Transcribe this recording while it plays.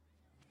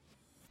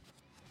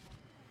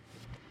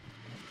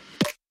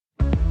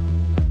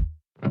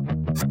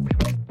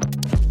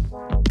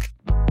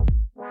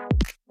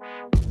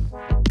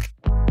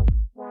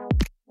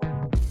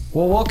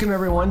Well, welcome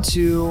everyone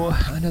to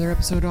another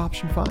episode of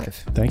Option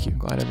 5. Thank you.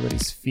 Glad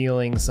everybody's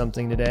feeling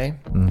something today.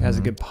 Has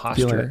a good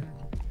posture,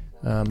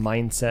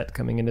 mindset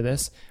coming into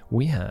this.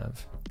 We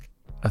have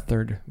a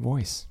third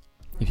voice,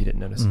 if you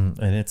didn't notice.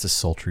 And it's a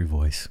sultry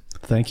voice.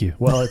 Thank you.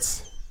 Well,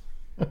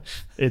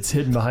 it's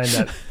hidden behind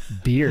that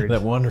beard.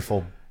 That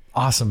wonderful,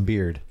 awesome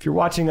beard. If you're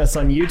watching us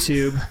on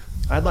YouTube,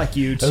 I'd like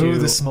you to... Oh,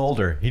 the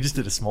smolder. He just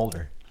did a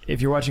smolder.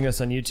 If you're watching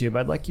us on YouTube,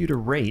 I'd like you to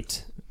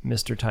rate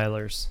Mr.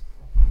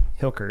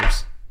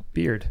 Hilker's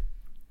beard.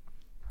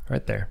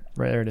 Right there.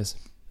 Right there it is.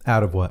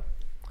 Out of what?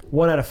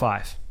 1 out of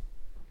 5.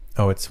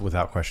 Oh, it's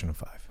without question of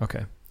 5.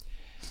 Okay.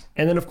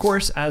 And then, of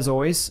course, as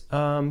always, take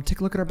a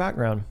look at our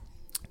background.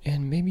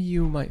 And maybe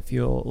you might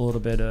feel a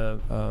little bit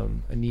of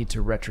a need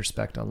to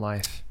retrospect on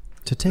life.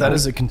 That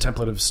is a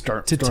contemplative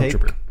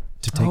stormtrooper.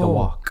 To take a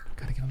walk.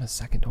 Gotta give them a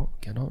second.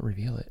 Don't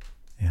reveal it.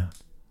 Yeah.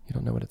 You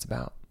don't know what it's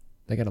about.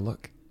 They gotta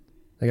look.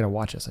 They gotta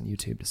watch us on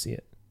YouTube to see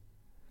it.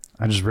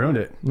 I just ruined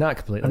it. Not I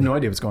completely. have no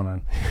idea what's going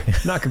on.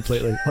 Not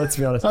completely. Let's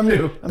be honest. I'm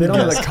new. They don't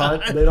have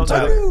the They don't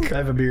know. I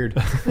have a beard.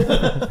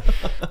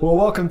 Well,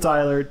 welcome,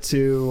 Tyler,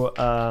 to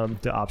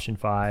Option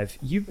 5.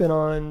 You've been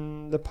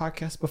on the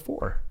podcast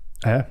before.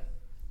 Yeah.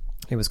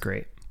 It was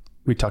great.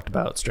 We talked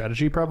about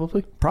strategy,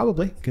 probably.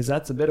 Probably, because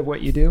that's a bit of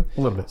what you do.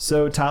 A little bit.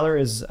 So Tyler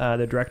is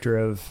the director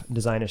of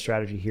design and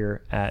strategy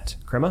here at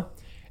Crema.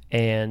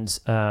 And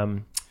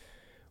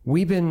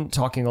we've been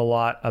talking a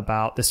lot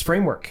about this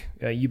framework.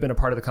 You've been a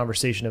part of the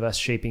conversation of us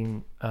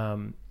shaping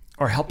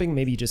or helping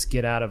maybe just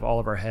get out of all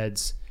of our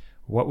heads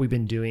what we've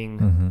been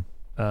doing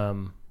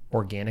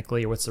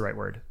organically, or what's the right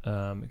word?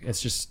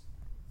 It's just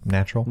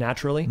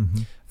naturally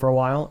for a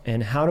while.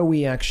 And how do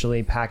we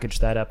actually package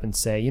that up and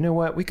say, you know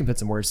what, we can put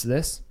some words to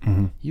this.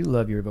 You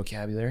love your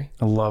vocabulary.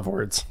 I love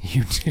words.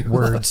 You do.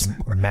 Words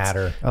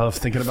matter. I love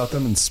thinking about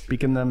them and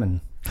speaking them and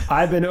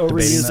I've been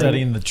overusing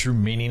Studying the true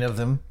meaning of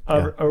them.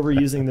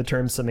 overusing the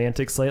term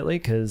semantics lately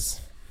because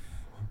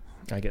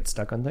I get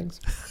stuck on things.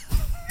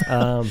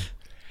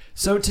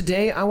 So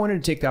today I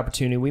wanted to take the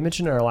opportunity. We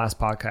mentioned in our last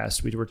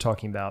podcast, we were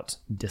talking about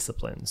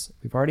disciplines.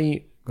 We've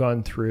already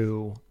gone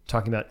through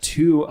talking about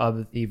 2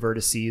 of the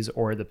vertices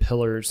or the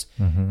pillars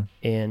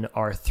in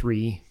our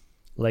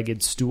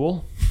 3-legged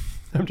stool.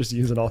 I'm just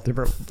using all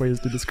different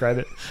ways to describe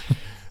it.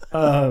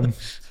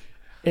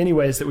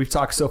 Anyways, that we've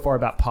talked so far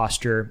about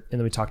posture, and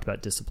then we talked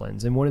about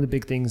disciplines. And one of the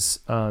big things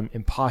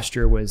in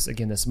posture was,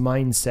 again, this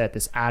mindset,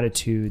 this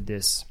attitude,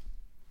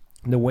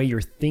 the way you're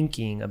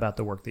thinking about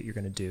the work that you're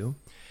going to do.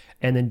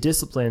 And then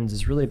disciplines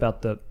is really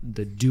about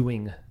the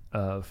doing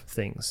of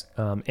things,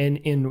 and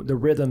in the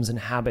rhythms and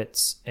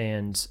habits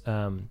and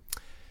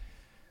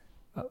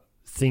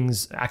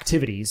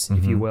activities,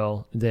 if you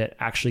will, that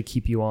actually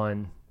keep you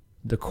on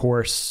the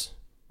course,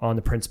 on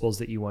the principles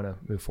that you want to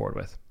move forward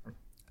with.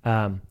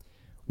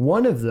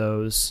 One of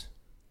those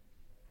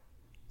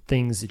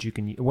things that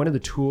one of the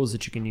tools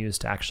that you can use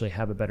to actually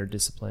have a better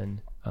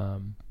discipline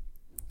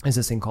is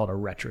this thing called a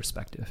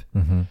retrospective.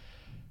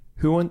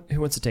 Who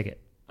wants to take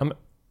it?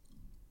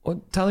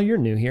 Well, Tyler, you're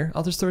new here.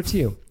 I'll just throw it to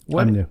you.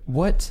 I'm new.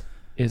 What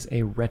is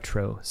a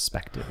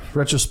retrospective?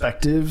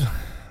 Retrospective,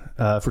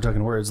 if we're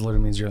talking words,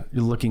 literally means you're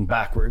looking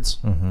backwards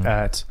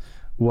at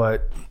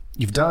what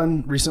you've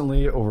done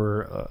recently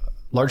over a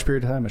large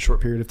period of time, a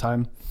short period of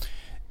time.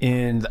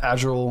 In the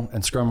Agile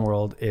and Scrum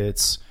world,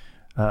 it's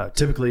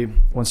typically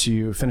once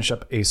you finish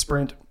up a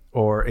sprint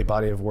or a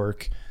body of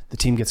work, the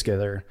team gets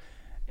together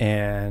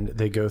and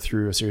they go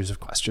through a series of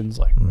questions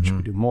like what should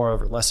we do more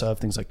of or less of,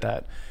 things like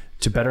that,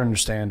 to better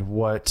understand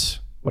what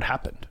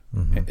happened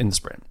in the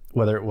sprint.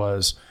 Whether it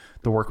was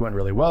the work went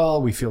really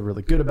well, we feel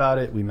really good about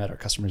it, we met our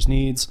customers'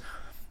 needs,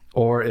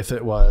 or if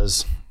it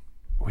was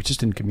we just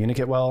didn't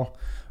communicate well,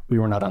 we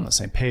were not on the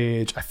same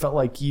page. I felt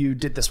like you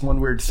did this one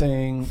weird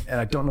thing, and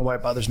I don't know why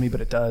it bothers me, but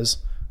it does.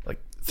 Like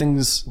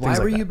things. Why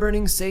were like you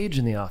burning sage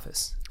in the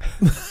office?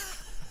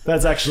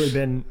 That's actually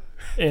been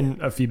in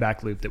a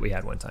feedback loop that we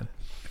had one time.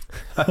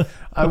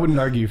 I wouldn't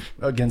argue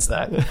against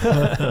that.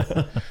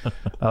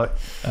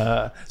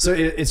 So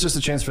it's just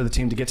a chance for the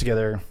team to get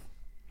together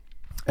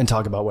and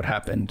talk about what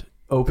happened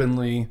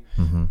openly,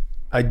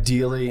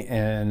 ideally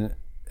in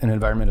an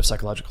environment of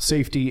psychological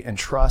safety and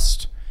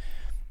trust,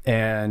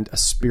 and a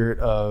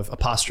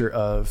posture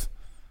of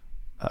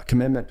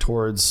commitment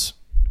towards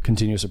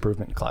continuous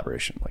improvement and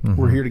collaboration. Like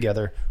we're here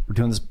together, we're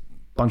doing this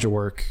bunch of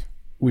work.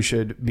 We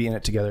should be in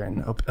it together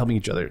and helping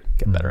each other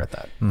get better at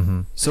that.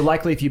 So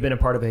likely if you've been a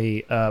part of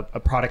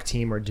a product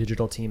team or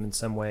digital team in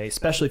some way,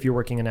 especially if you're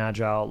working in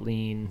Agile,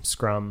 Lean,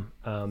 Scrum,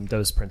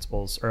 those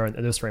principles or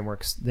those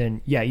frameworks,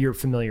 then yeah, you're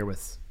familiar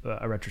with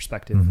a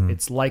retrospective.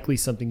 It's likely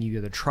something you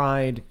either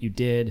tried, you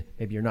did,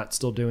 maybe you're not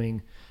still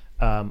doing.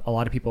 A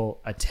lot of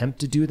people attempt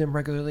to do them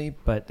regularly,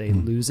 but they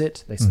lose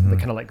it. They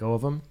kind of let go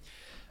of them.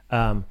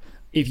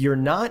 If you're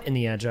not in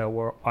the Agile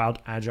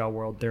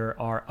world, there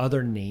are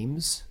other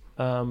names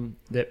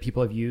that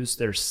people have used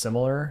that are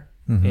similar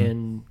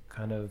in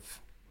kind of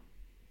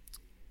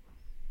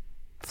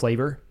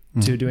flavor.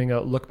 to doing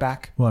a look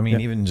back. Well, I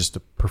mean, even just a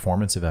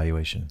performance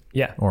evaluation.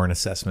 Yeah. Or an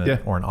assessment Yeah.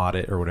 or an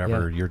audit or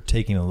whatever. Yeah. You're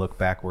taking a look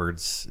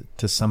backwards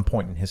to some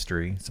point in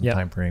history, some Yeah.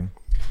 time frame.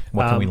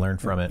 What can we learn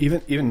from it?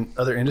 Even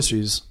other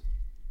industries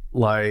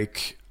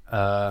like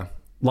law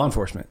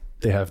enforcement,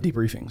 they have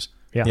debriefings.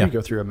 Yeah. You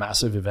go through a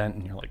massive event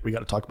and you're like, we got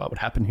to talk about what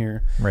happened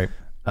here. Right.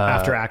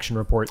 After action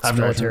reports,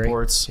 After action military.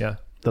 reports. Yeah.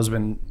 Those have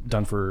been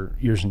done for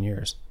years and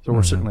years. So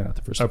we're certainly not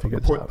the first to figure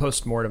this out.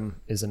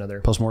 Post-mortem is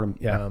another. Postmortem.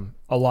 Yeah.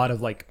 A lot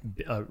of like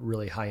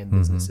really high-end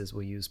businesses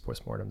will use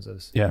postmortems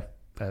as Yeah.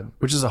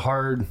 Which is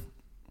I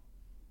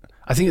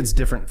think it's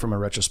different from a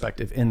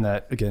retrospective in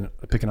that, again,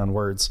 picking on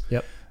words.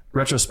 Yep.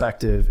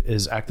 Retrospective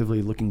is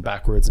actively looking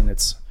backwards and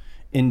it's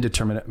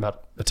indeterminate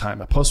about the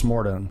time. A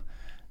postmortem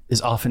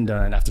is often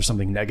done after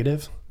something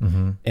negative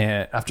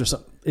and after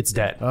it's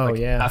dead. Oh,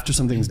 yeah. After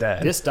something's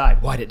dead. This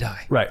died. Why'd it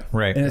die? Right.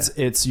 Right. And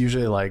it's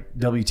usually like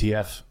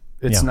WTF.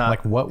 It's Yeah, not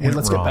like what hey, went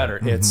let's wrong. get better.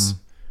 It's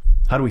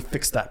how do we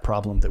fix that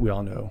problem that we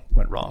all know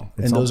went wrong?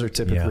 And those are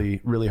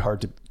typically really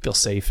hard to feel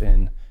safe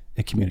in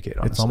and communicate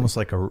on. It's almost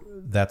like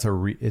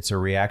it's a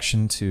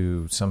reaction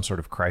to some sort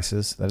of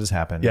crisis that has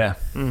happened. Yeah.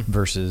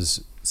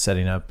 Versus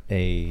setting up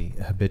a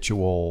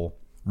habitual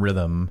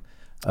rhythm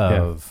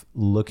of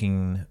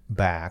looking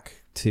back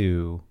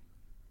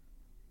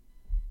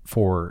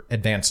for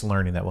advanced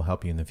learning that will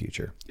help you in the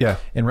future. Yeah.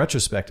 In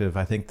retrospective,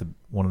 I think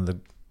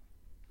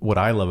what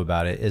I love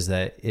about it is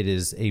that it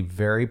is a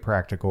very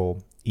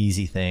practical,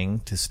 easy thing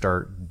to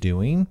start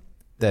doing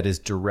that is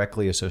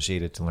directly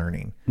associated to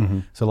learning.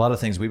 So a lot of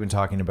things we've been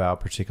talking about,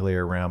 particularly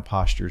around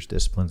postures,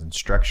 disciplines, and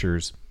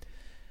structures,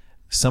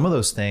 some of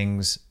those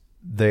things,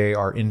 they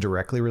are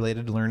indirectly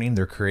related to learning.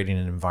 They're creating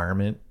an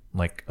environment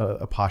like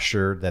a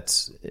posture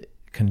that's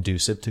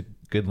conducive to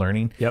good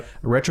learning. Yep.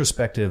 A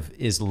retrospective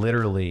is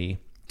literally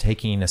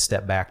taking a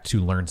step back to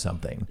learn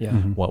something. Yeah.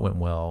 What went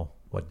well,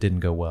 what didn't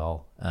go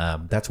well.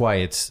 That's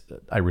why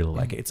I really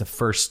like it. It's a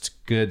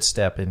first good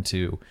step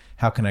into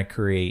how can I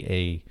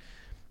create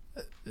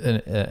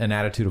an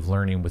attitude of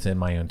learning within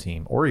my own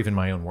team or even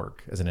my own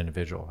work as an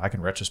individual. I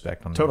can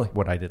retrospect on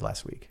what I did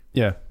last week.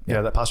 Yeah.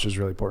 That posture is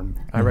really important.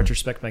 I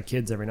retrospect my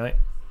kids every night.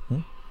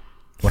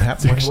 What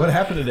happened? What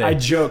happened today? I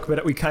joke,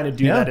 but we kind of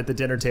do that at the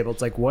dinner table.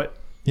 It's like, what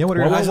what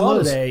are your went highs and well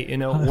lows? today? You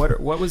know,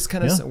 what was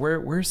kind of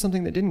where's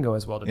something that didn't go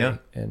as well today?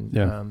 Yeah.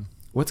 And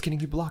what's getting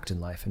you blocked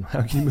in life, and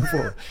how can you move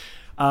forward?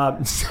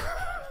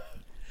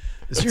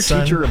 Is your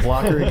teacher a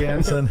blocker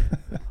again? Son,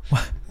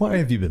 why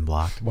have you been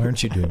blocked? Why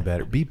aren't you doing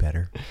better? Be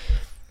better.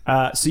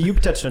 So you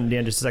touched on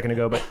Dan just a second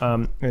ago, but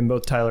and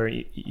both Tyler,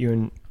 you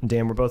and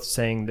Dan were both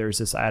saying there's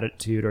this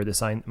attitude or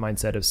this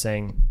mindset of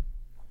saying,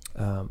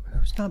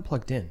 who's not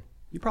plugged in?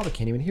 You probably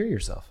can't even hear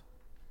yourself.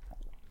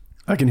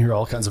 I can hear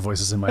all kinds of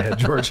voices in my head,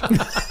 George. I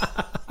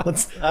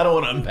don't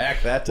want to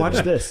unpack that today.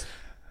 Watch this.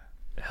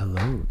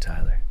 Hello,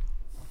 Tyler.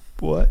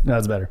 What? No,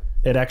 that's better.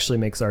 It actually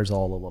makes ours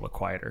all a little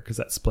quieter because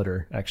that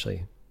splitter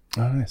actually.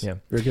 Oh, nice. Yeah.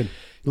 Very good.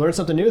 You learn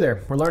something new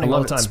there. We're learning I all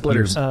love the it. time.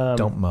 Splitters.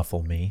 Don't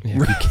muffle me.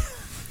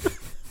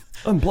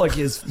 Unplug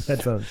his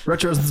headphones.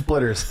 Retros and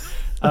splitters.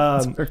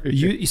 So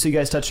you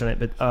guys touched on it,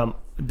 but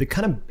the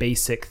kind of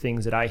basic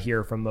things that I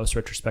hear from most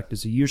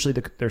retrospectives are usually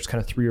there's kind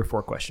of 3 or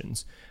 4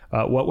 questions.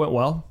 What went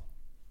well?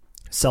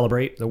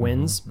 Celebrate the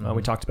wins.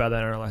 We talked about that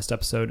in our last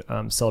episode.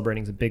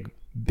 Celebrating is a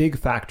big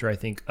factor, I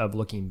think, of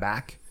looking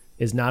back.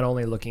 Is not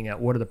only looking at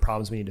what are the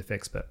problems we need to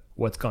fix, but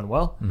what's gone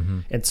well.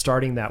 And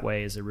starting that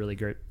way is a really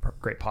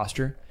great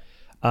posture.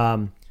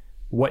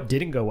 What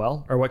didn't go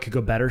well, or what could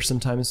go better,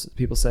 sometimes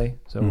people say.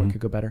 So what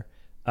could go better?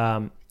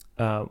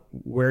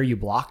 Where are you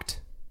blocked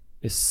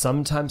is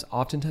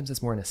oftentimes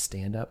it's more in a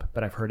stand-up,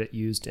 but I've heard it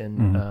used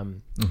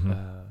in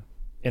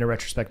a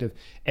retrospective.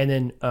 And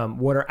then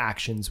what are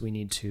actions we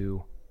need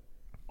to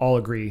all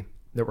agree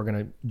that we're going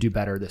to do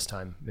better this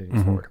time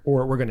moving forward,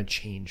 or we're going to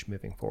change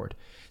moving forward.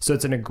 So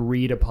it's an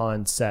agreed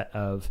upon set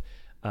of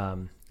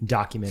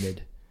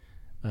documented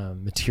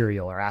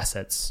material or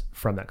assets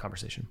from that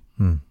conversation.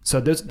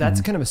 So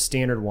that's kind of a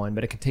standard one,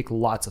 but it can take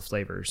lots of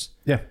flavors.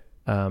 Yeah.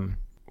 How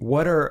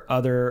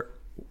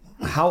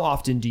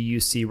often do you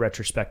see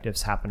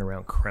retrospectives happen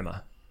around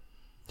CREMA?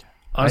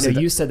 Honestly, I know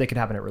you said they could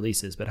happen at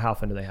releases, but how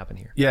often do they happen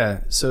here?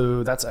 Yeah.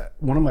 So that's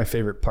one of my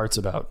favorite parts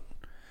about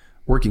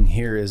working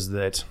here is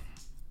that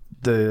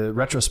the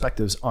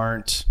retrospectives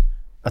aren't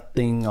a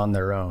thing on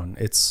their own.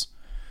 It's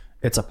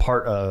a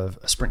part of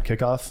a sprint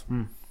kickoff,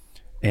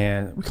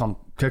 and we call them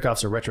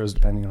kickoffs or retros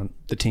depending on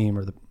the team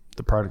or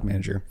the product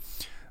manager.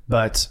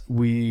 But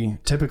we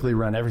typically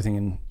run everything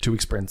in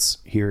 2-week sprints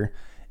here.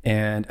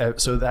 And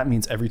so that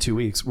means every 2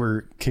 weeks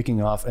we're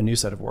kicking off a new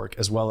set of work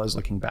as well as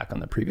looking back on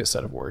the previous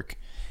set of work.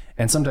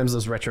 And sometimes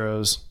those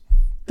retros,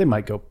 they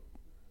might go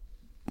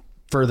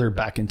further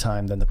back in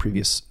time than the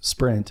previous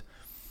sprint.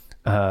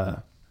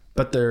 But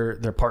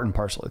they're part and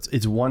parcel.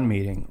 It's one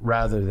meeting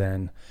rather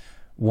than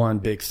one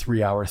big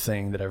 3-hour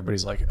thing that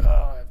everybody's like,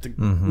 oh, I have to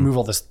move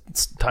all this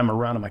time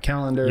around on my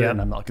calendar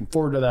and I'm not looking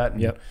forward to that.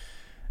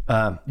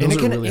 And, and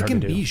it can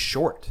be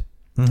short.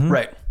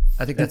 Right.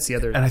 I think that's the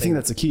other and I think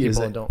that's the key is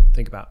people that don't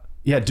think about.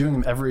 Yeah,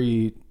 doing them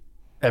every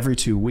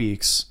 2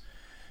 weeks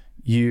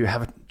You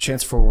have a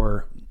chance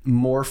for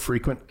more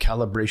frequent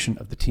calibration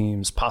of the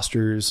team's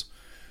postures,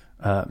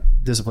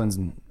 disciplines,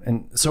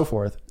 and so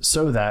forth,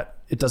 so that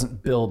it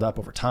doesn't build up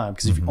over time.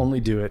 Because if you only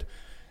do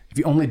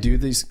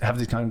have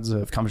these kinds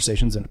of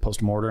conversations in a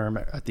post-mortem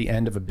at the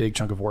end of a big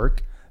chunk of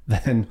work,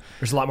 then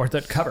there's a lot more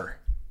to cover.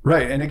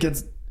 Right. And it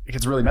gets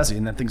really messy,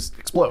 and then things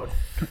explode.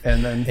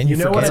 And then you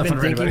know what I've been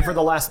thinking for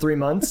the last 3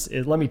 months?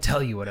 Let me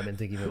tell you what I've been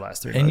thinking for the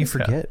last 3 months. And you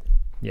forget.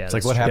 Yeah. It's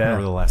like, what happened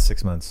over the last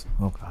 6 months?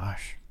 Oh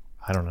gosh,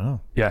 I don't know.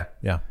 Yeah.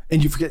 Yeah.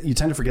 And you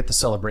tend to forget the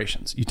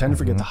celebrations. You tend to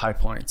forget the high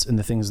points and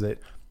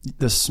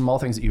the small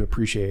things that you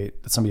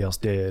appreciate that somebody else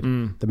did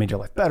that made your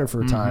life better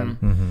for a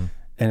time.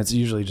 And it's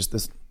usually just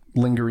this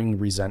lingering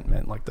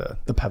resentment, like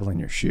the pebble in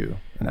your shoe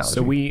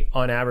analogy. So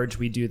on average,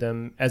 we do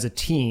them as a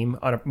team.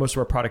 Most of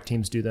our product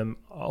teams do them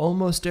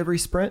almost every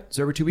sprint,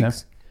 so every 2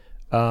 weeks.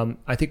 Yeah.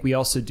 I think we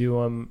also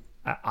do them.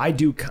 I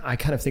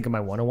kind of think of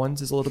my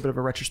one-on-ones as a little bit of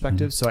a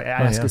retrospective. So I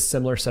ask a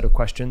similar set of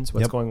questions: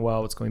 what's going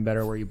well, what's going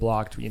better, where you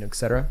blocked, et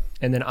cetera.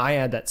 And then I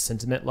add that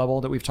sentiment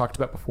level that we've talked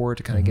about before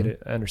to kind of get an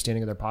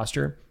understanding of their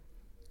posture.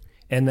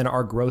 And then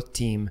our growth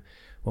team,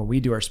 when we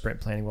do our sprint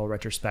planning, we'll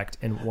retrospect,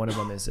 and one of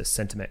them is a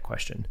sentiment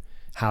question.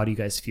 How do you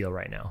guys feel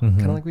right now?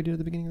 Kind of like we did at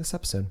the beginning of this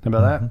episode. How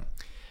about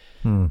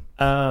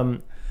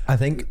that? I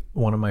think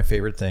one of my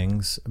favorite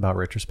things about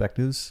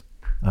retrospectives,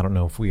 I don't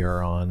know if we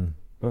are on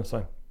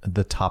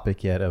the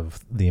topic yet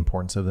of the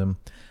importance of them,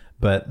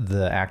 but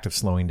the act of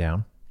slowing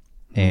down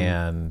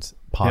and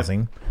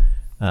pausing.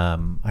 I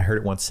heard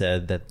it once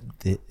said that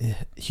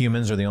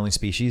humans are the only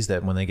species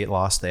that when they get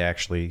lost, they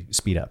actually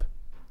speed up.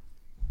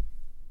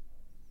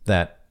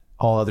 That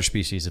all other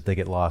species, if they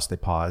get lost, they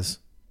pause.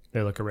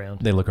 They look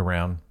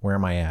around. Where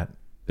am I at?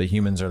 But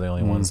humans are the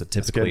only ones that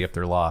typically, if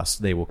they're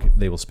lost, they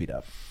will speed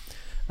up.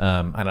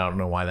 And I don't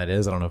know why that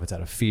is. I don't know if it's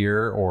out of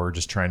fear or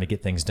just trying to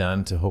get things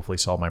done to hopefully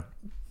solve my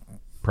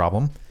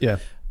problem. Yeah.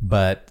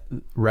 But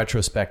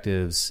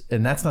retrospectives,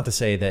 and that's not to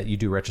say that you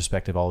do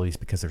retrospective always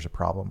because there's a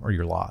problem or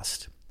you're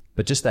lost,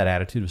 but just that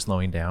attitude of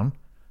slowing down,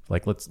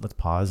 like let's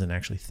pause and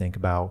actually think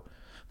about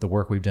the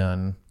work we've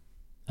done,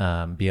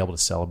 be able to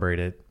celebrate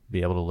it,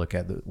 be able to look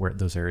at where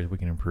those areas we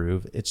can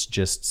improve. It's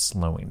just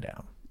slowing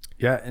down.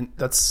 Yeah. And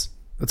that's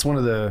one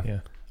of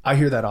the, I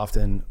hear that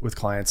often with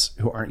clients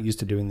who aren't used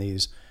to doing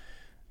these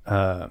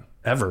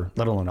ever,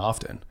 let alone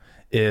often,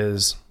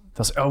 is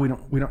they'll say, oh,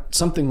 we don't,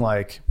 something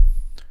like,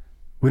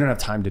 we don't have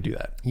time to do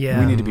that. Yeah.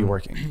 We need to be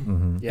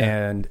working.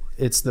 Yeah. And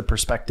it's the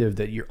perspective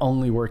that you're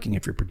only working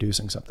if you're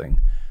producing something.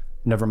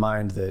 Never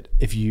mind that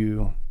if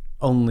you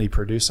only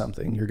produce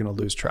something, you're going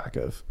to lose track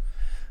of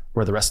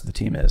where the rest of the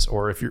team is,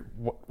 or if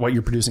what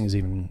you're producing is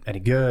even any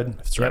good,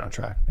 if it's right on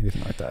track,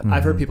 anything like that.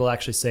 I've heard people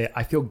actually say,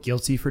 I feel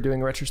guilty for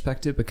doing a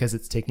retrospective because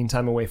it's taking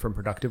time away from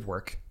productive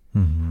work.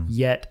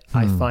 Yet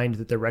I find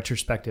that the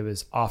retrospective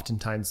is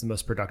oftentimes the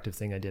most productive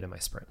thing I did in my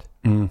sprint.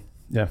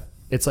 Yeah.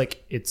 It's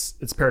like, it's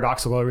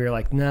paradoxical where you're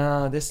like,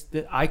 nah, this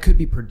I could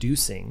be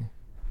producing,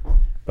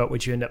 but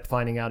what you end up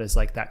finding out is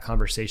like that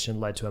conversation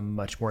led to a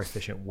much more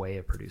efficient way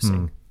of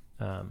producing.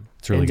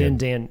 It's really and then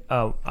good.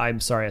 Dan, I'm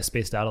sorry, I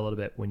spaced out a little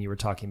bit when you were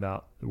talking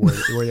about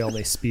we're the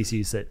only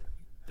species that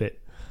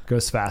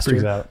goes faster.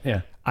 Freaks out.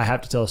 Yeah. I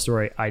have to tell a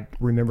story. I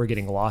remember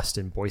getting lost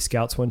in Boy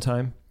Scouts one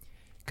time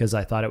because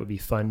I thought it would be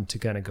fun to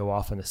kind of go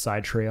off on the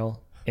side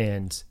trail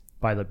and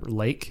by the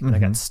lake, and I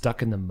got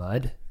stuck in the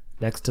mud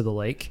next to the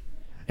lake,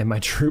 and my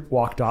troop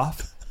walked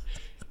off.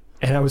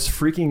 And I was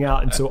freaking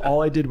out. And so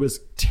all I did was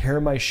tear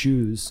my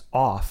shoes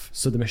off.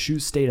 So my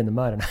shoes stayed in the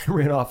mud. And I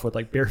ran off with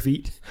like bare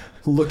feet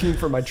looking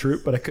for my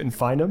troop, but I couldn't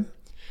find them.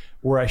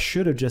 Where I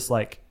should have just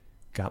like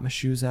got my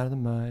shoes out of the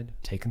mud,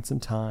 taken some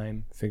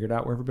time, figured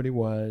out where everybody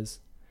was.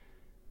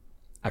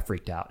 I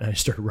freaked out and I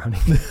started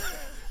running. I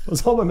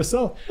was all by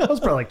myself. I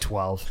was probably like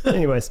 12.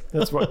 Anyways,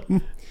 that's what.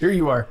 Here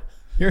you are.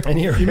 I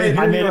made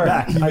it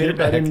back. I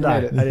didn't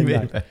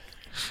die.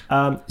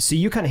 So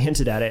you kind of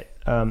hinted at it.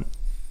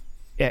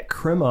 At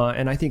Crema,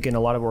 and I think in a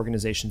lot of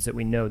organizations that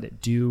we know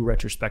that do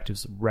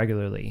retrospectives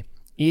regularly,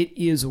 it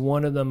is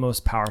one of the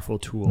most powerful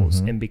tools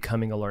in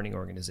becoming a learning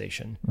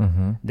organization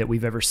that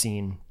we've ever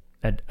seen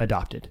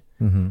adopted.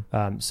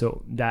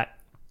 So that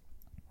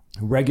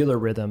regular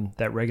rhythm,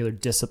 that regular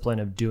discipline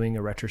of doing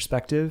a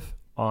retrospective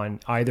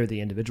on either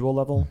the individual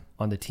level,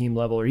 on the team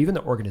level, or even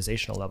the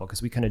organizational level,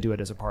 because we kind of do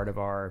it as a part of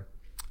our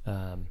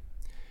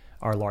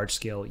large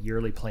scale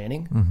yearly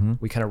planning.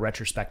 We kind of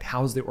retrospect,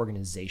 how's the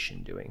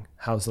organization doing?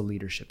 How's the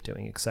leadership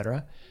doing, et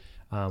cetera?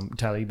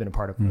 Tyler, you've been a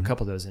part of a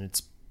couple of those,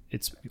 and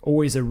it's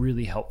always a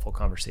really helpful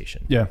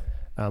conversation. Yeah.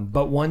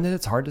 But one that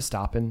it's hard to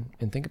stop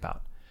and think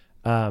about.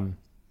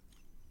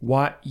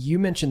 What you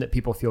mentioned that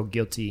people feel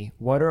guilty.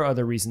 What are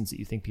other reasons that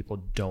you think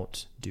people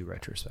don't do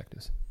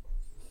retrospectives?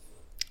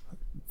 I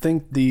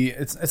think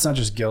it's not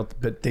just guilt,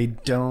 but they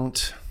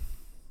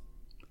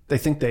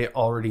think they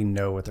already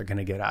know what they're going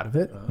to get out of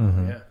it.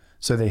 Yeah.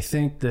 So they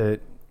think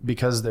that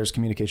because there's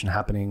communication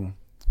happening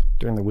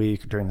during the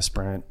week, during the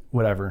sprint,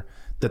 whatever,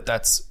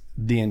 that's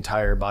the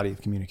entire body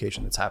of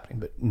communication that's happening.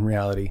 But in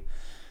reality,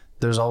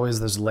 there's always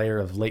this layer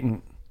of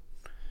latent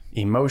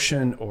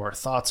emotion or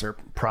thoughts or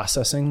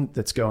processing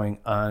that's going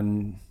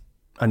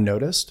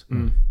unnoticed.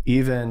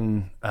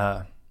 Even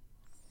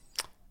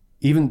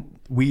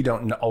we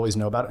don't always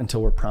know about it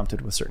until we're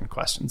prompted with certain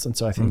questions. And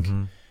so I think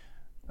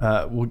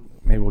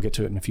we'll get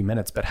to it in a few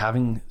minutes, but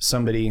having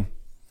somebody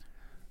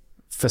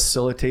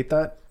facilitate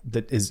that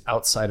is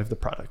outside of the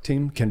product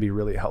team can be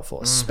really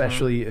helpful,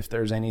 especially if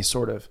there's any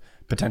sort of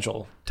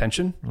potential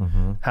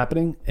tension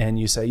happening. And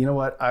you say, you know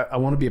what, I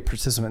want to be a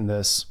participant in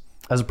this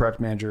as a product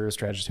manager, a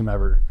strategist,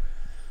 whomever.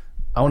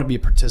 I want to be a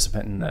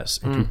participant in this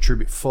and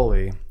contribute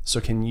fully.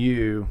 So can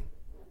you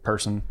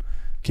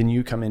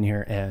come in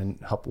here and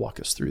help walk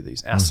us through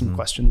these? Ask some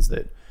questions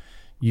that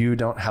you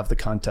don't have the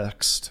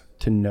context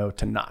to know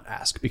to not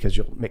ask, because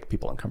you'll make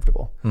people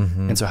uncomfortable.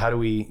 And so how do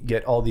we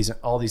get all these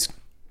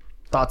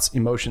thoughts,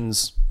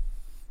 emotions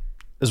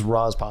as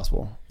raw as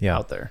possible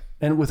out there?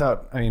 And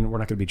without, we're not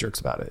going to be jerks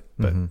about it,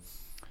 but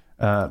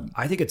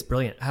I think it's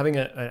brilliant having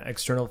an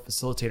external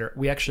facilitator.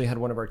 We actually had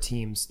one of our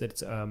teams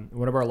that's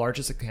one of our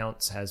largest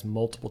accounts has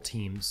multiple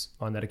teams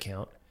on that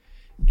account.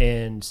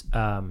 And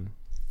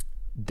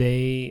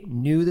they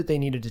knew that they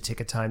needed to take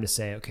a time to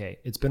say, okay,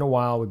 it's been a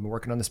while. We've been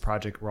working on this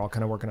project. We're all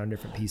kind of working on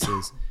different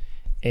pieces.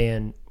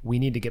 And we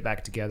need to get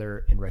back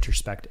together in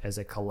retrospect as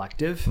a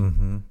collective,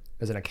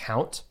 as an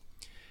account.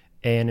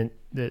 And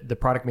the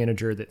product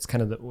manager, that's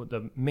kind of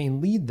the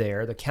main lead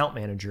there, the account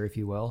manager, if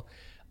you will,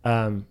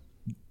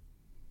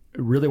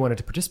 really wanted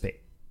to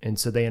participate. And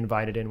so they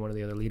invited in one of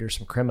the other leaders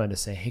from Crema to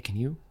say, hey, can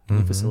you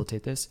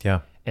facilitate this?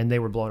 Yeah. And they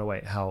were blown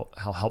away how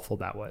helpful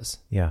that was.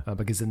 Yeah.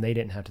 Because then they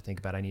didn't have to think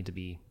about, I need to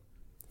be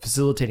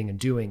facilitating and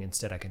doing,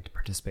 instead I can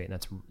participate.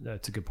 And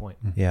that's a good point.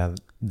 Yeah.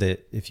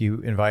 That if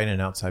you invite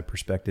an outside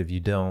perspective, you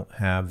don't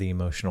have the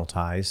emotional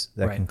ties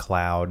that can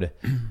cloud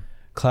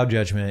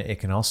judgment. It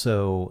can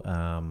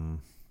also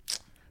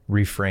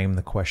reframe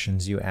the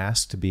questions you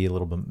ask to be a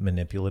little bit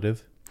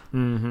manipulative.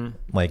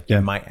 Like you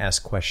might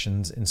ask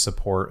questions in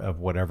support of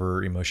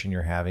whatever emotion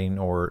you're having,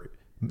 or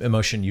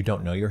emotion you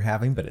don't know you're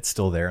having, but it's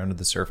still there under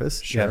the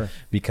surface. Sure.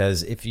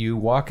 Because if you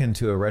walk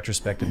into a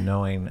retrospective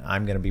knowing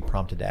I'm going to be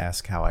prompted to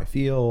ask how I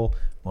feel,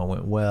 what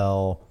went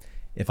well,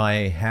 if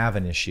I have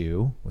an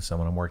issue with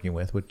someone I'm working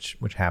with, which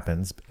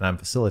happens, and I'm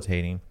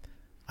facilitating,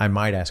 I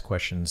might ask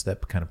questions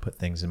that kind of put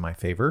things in my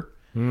favor.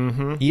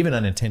 Even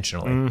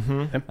unintentionally.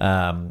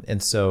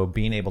 And so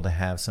being able to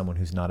have someone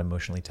who's not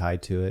emotionally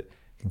tied to it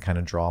can kind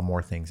of draw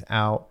more things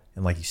out.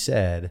 And like you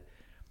said,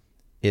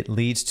 it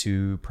leads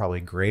to probably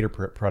greater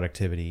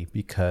productivity,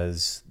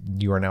 because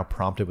you are now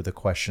prompted with a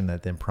question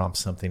that then prompts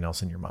something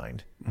else in your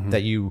mind.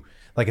 That you,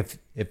 like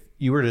if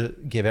you were to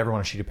give everyone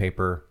a sheet of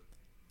paper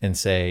and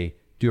say,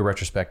 do a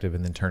retrospective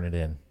and then turn it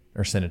in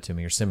or send it to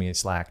me or send me a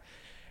Slack,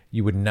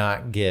 you would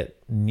not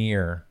get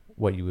near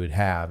what you would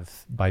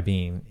have by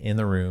being in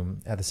the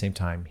room at the same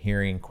time,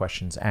 hearing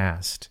questions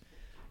asked,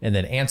 and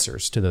then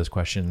answers to those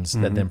questions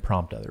that then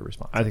prompt other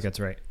responses. I think that's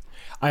right.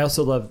 I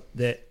also love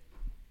that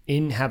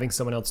in having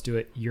someone else do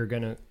it, you're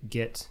going to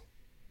get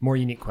more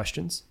unique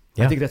questions.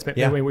 I think that's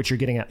maybe what you're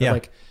getting at.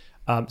 Like,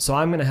 so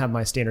I'm going to have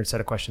my standard set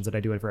of questions that I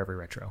do for every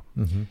retro,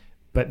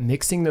 but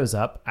mixing those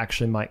up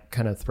actually might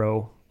kind of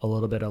throw a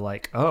little bit of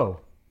like, oh,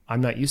 I'm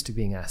not used to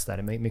being asked that.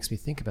 It makes me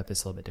think about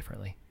this a little bit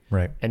differently.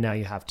 Right. And now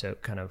you have to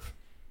kind of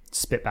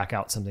spit back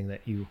out something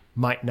that you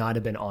might not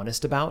have been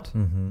honest about,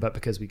 but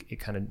because it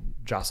kind of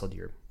jostled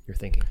your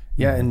thinking.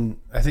 Yeah. And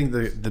I think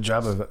the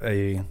job of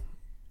a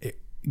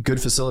good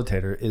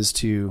facilitator is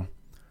to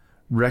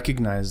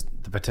recognize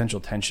the potential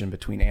tension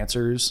between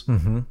answers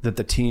that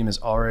the team is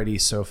already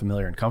so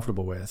familiar and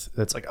comfortable with.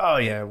 That's like, oh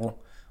yeah,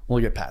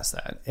 we'll get past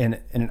that. And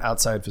an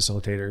outside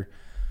facilitator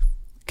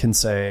can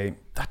say,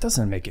 that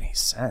doesn't make any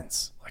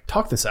sense. Like,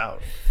 talk this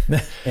out.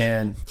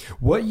 And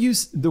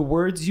the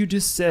words you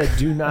just said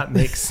do not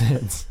make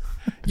sense.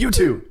 You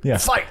two,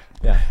 fight.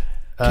 Yeah.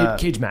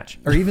 Cage match.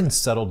 Or even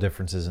subtle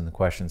differences in the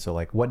question. So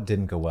like, what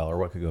didn't go well or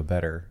what could go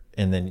better?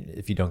 And then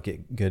if you don't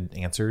get good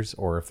answers,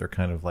 or if they're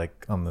kind of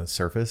like on the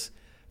surface,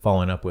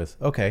 following up with,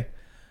 okay,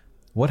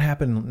 what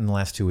happened in the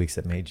last 2 weeks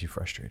that made you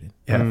frustrated?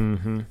 Yeah.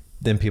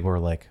 Then people are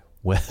like,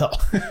 well,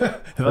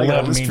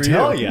 let me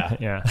tell you.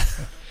 Yeah.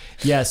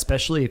 Yeah,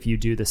 especially if you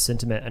do the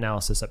sentiment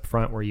analysis up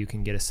front, where you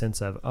can get a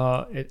sense of,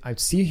 I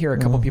see here a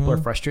couple people are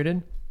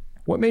frustrated.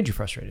 What made you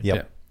frustrated?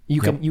 Yep.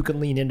 Yeah. You can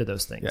lean into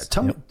those things.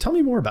 Yeah. Tell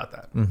me more about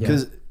that.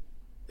 Because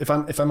if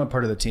I'm a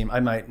part of the team,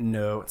 I might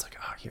know, it's like,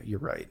 oh yeah, you're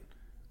right.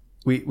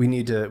 We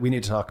need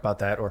to talk about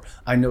that, or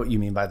I know what you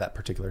mean by that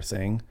particular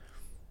thing.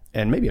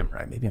 And maybe I'm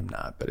right, maybe I'm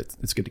not, but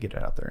it's good to get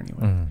it out there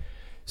anyway.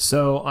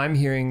 So I'm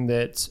hearing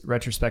that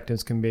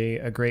retrospectives can be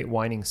a great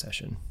whining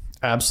session.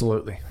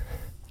 Absolutely.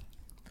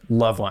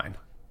 Love wine.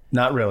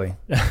 Not really.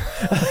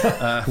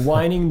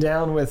 Whining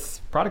down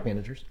with product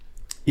managers.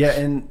 Yeah.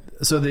 And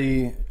so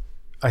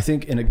I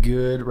think in a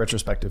good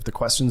retrospective, the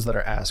questions that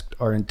are asked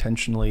are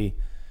intentionally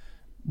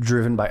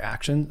driven by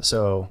action.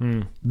 So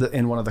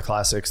in one of the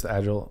classics, the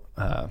Agile,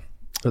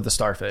 or the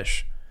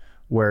Starfish,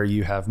 where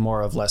you have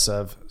more of, less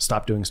of,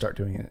 stop doing, start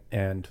doing it,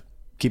 and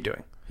keep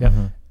doing.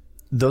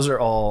 those are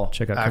all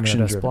Check out action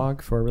Criminal driven.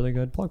 blog for a really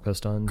good blog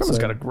post on. Criminal's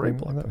got a great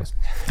blog post.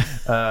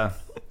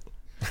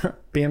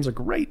 BAMs are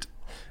great.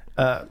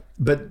 But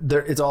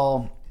it's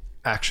all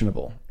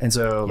actionable. And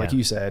so, like Yeah.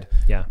 you said,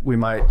 Yeah. we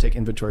might take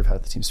inventory of how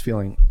the team's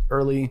feeling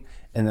early,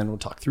 and then we'll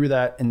talk through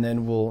that. And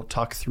then we'll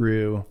talk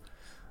through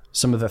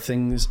some of the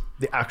things,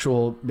 the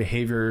actual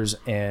behaviors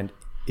and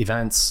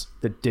events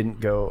that didn't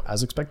go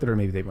as expected, or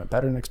maybe they went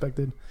better than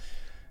expected.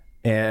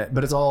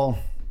 But it's all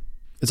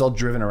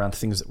driven around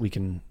things that we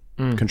can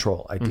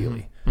control,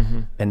 ideally.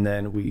 And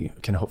then we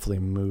can hopefully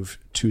move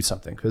to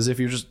something. Because if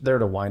you're just there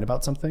to whine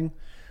about something,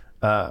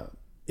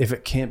 if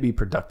it can't be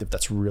productive,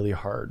 that's really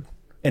hard.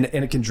 And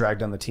it can drag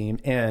down the team.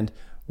 And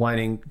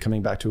whining,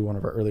 coming back to one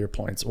of our earlier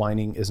points,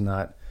 whining is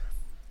not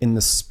in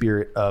the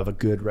spirit of a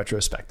good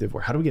retrospective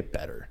where how do we get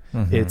better?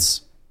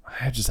 It's,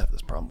 I just have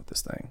this problem with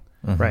this thing.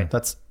 Right.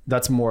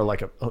 That's more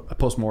like a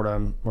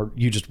postmortem, or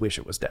you just wish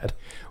it was dead.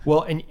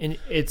 Well, and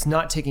it's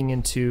not taking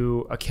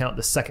into account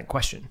the second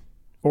question,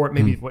 or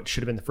maybe what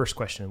should have been the first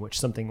question, in which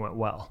something went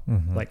well.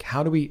 Like,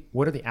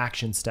 what are the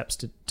action steps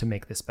to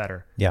make this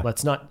better? Yeah.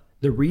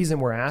 The reason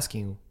we're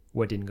asking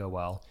what didn't go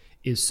well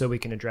is so we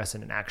can address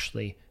it and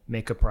actually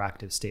make a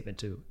proactive statement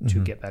to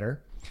get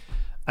better.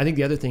 I think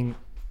the other thing,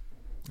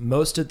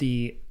 most of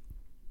the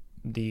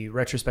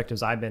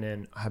retrospectives I've been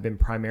in have been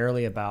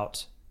primarily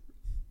about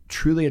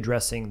truly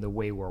addressing the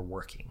way we're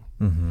working,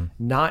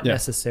 not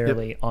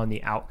necessarily on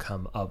the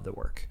outcome of the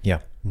work. Yeah.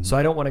 So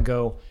I don't want to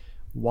go,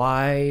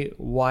 why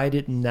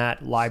didn't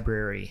that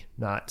library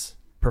not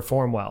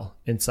perform well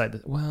inside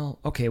well,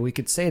 okay, we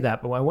could say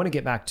that, but I want to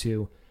get back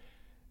to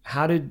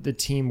how did the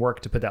team work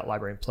to put that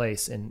library in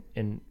place,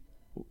 and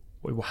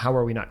how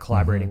are we not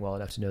collaborating well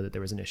enough to know that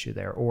there was an issue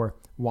there? Or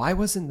why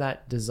wasn't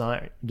that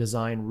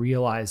design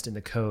realized in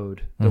the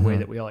code the way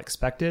that we all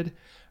expected?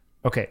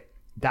 Okay,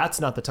 that's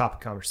not the topic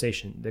of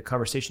conversation. The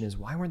conversation is,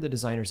 why weren't the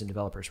designers and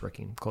developers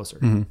working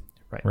closer?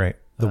 Right.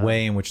 The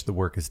way in which the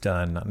work is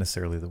done, not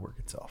necessarily the work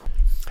itself.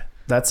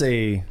 That's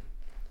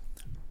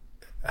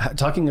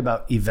talking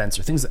about events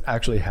or things that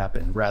actually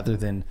happen rather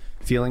than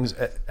feelings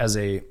as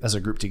a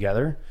group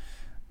together.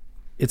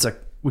 It's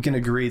like, we can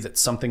agree that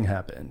something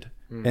happened,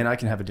 and I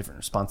can have a different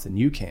response than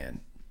you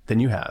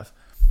have,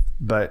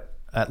 but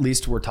at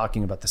least we're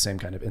talking about the same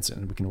kind of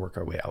incident. We can work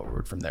our way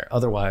outward from there.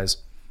 Otherwise,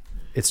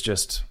 it's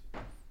just,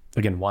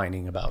 again,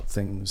 whining about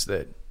things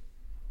that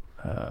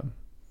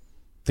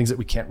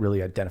we can't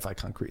really identify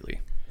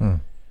concretely.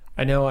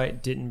 I know I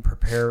didn't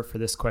prepare for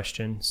this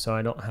question, so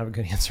I don't have a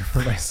good answer for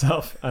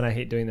myself, and I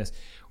hate doing this.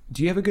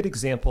 Do you have a good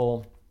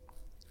example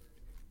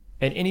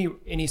in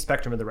any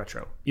spectrum of the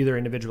retro, either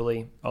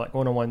individually, like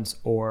one-on-ones,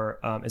 or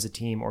as a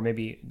team, or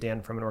maybe,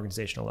 Dan, from an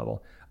organizational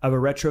level, of a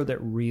retro that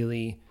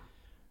really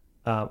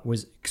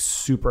was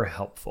super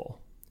helpful?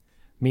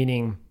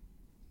 Meaning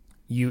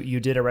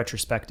you did a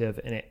retrospective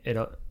and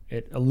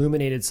it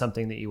illuminated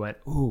something that you went,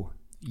 ooh,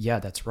 yeah,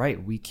 that's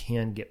right, we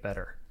can get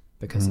better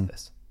because of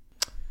this.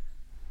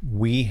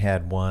 We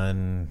had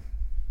one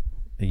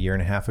a year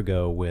and a half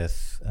ago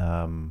with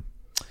a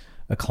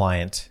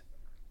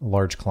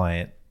large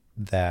client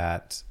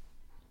that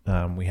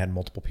we had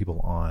multiple people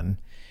on,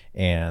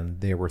 and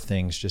there were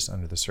things just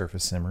under the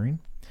surface simmering.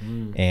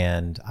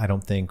 And I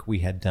don't think we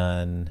had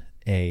done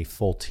a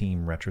full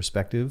team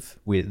retrospective.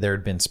 There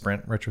had been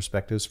sprint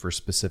retrospectives for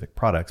specific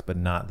products, but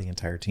not the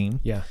entire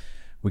team. Yeah.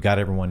 We got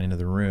everyone into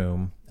the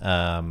room.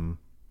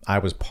 I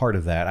was part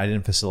of that. I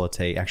didn't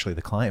facilitate. Actually,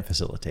 the client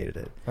facilitated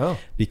it. Oh.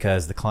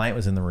 Because the client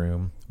was in the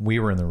room, we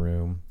were in the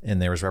room,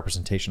 and there was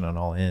representation on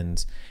all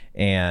ends.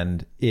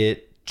 And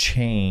it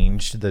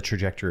changed the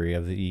trajectory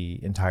of the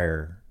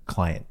entire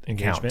client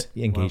Engagement?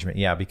 Engagement.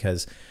 Wow. Yeah,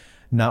 because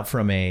not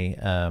from a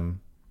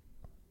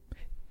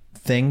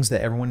things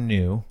that everyone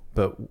knew,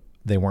 but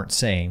they weren't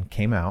saying,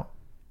 came out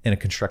in a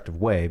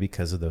constructive way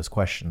because of those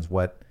questions.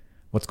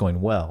 What's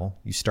going well?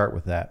 You start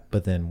with that,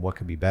 but then what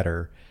could be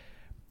better?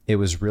 It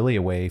was really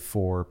a way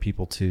for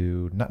people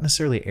to not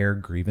necessarily air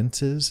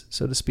grievances,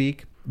 so to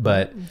speak,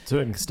 but to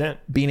an extent,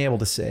 being able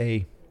to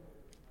say,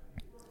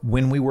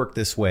 when we work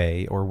this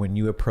way, or when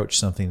you approach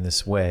something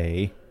this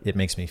way, it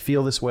makes me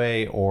feel this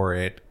way, or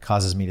it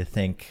causes me to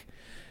think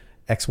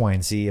X, Y,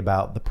 and Z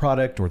about the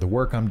product or the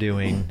work I'm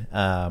doing,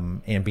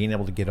 and being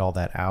able to get all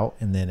that out,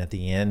 and then at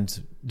the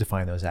end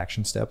define those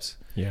action steps.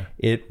 Yeah,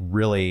 it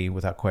really,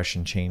 without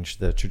question, changed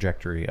the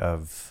trajectory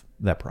of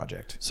that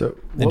project. So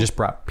it just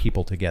brought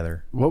people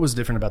together. What was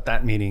different about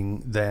that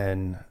meeting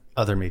than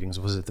other meetings?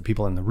 Was it the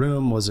people in the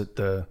room? Was it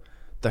the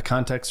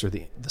context or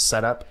the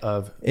setup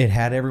of? It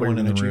had everyone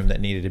in the room that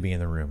needed to be in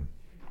the room,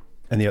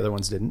 and the other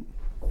ones didn't.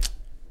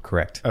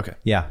 Correct. Okay.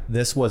 Yeah,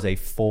 this was a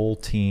full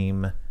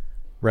team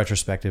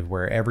retrospective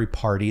where every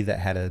party that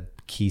had a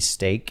key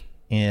stake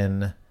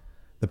in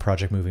the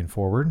project moving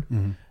forward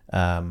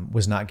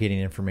was not getting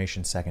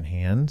information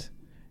secondhand.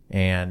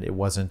 And it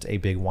wasn't a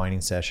big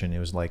whining session. It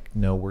was like,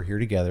 no, we're here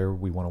together.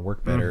 We want to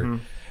work better.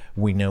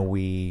 We know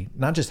we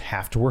not just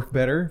have to work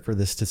better for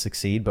this to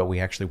succeed, but we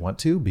actually want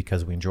to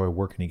because we enjoy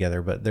working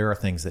together. But there are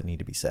things that need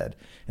to be said.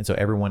 And so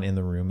everyone in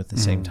the room at the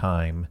same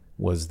time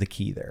was the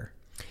key there.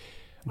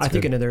 I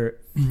think another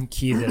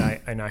key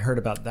that I heard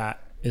about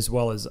that as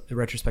well as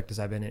retrospectives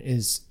I've been in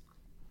is,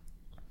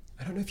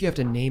 I don't know if you have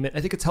to name it.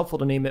 I think it's helpful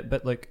to name it,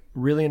 but like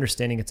really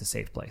understanding it's a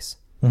safe place.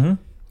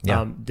 Mm-hmm.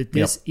 Yeah. That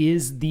this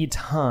is the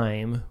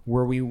time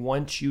where we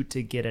want you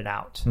to get it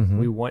out. Mm-hmm.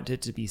 We want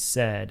it to be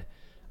said.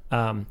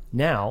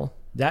 Now,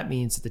 that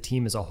means that the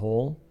team as a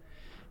whole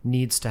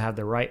needs to have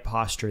the right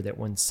posture that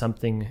when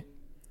something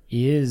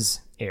is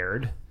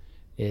aired,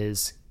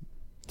 is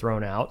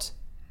thrown out,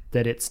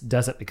 that it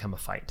doesn't become a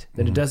fight,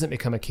 that it doesn't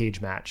become a cage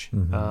match,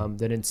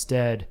 that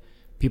instead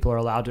people are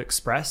allowed to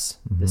express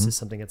this is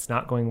something that's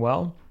not going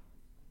well,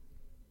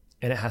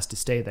 and it has to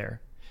stay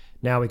there.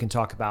 Now we can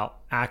talk about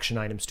action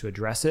items to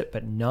address it,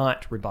 but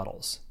not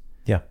rebuttals.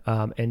 Yeah.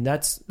 And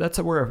that's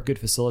where a good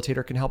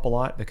facilitator can help a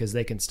lot, because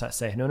they can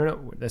say,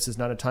 no, this is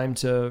not a time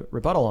to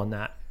rebuttal on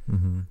that.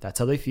 That's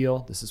how they feel.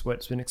 This is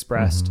what's been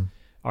expressed.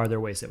 Are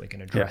there ways that we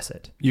can address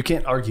it? You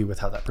can't argue with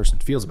how that person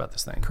feels about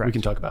this thing. Correct. We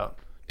can talk about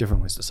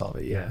different ways to solve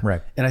it. Yeah.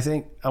 Right. And I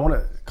think I want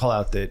to call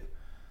out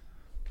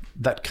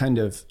that kind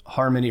of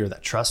harmony or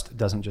that trust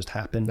doesn't just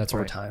happen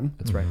over time.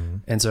 That's right.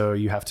 And so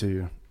you have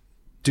to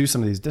do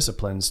some of these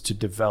disciplines to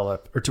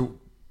develop or to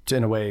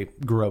in a way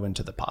grow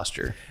into the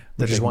posture.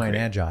 Which is why in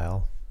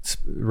Agile,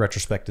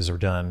 retrospectives are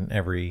done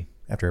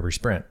after every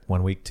sprint,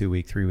 1 week, 2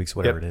 week, 3 weeks,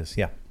 whatever it is.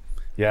 Yeah.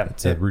 Yeah.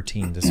 It's a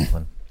routine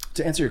discipline.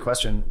 To answer your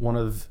question,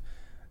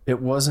 it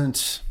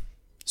wasn't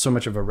so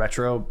much of a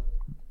retro,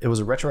 it was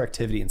a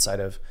retroactivity inside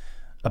of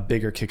a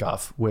bigger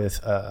kickoff with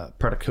a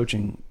product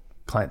coaching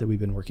client that we've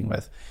been working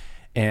with.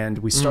 And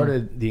we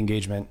started the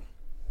engagement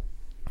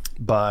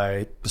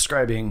by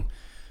describing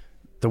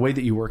the way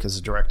that you work as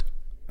a direct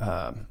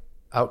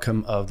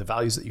outcome of the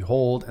values that you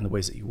hold and the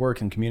ways that you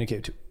work and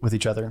communicate with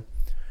each other.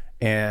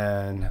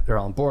 And they're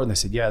all on board and they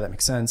said, yeah, that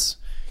makes sense.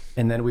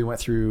 And then we went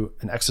through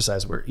an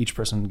exercise where each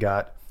person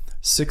got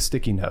 6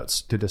 sticky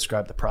notes to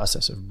describe the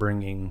process of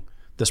bringing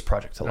this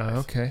project to life.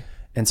 Okay.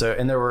 And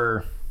there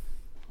were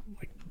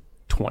like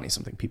 20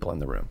 something people in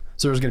the room.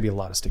 So there was going to be a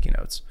lot of sticky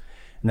notes.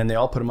 And then they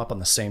all put them up on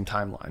the same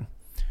timeline.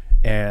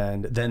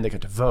 And then they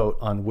got to vote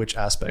on which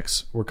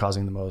aspects were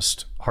causing the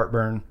most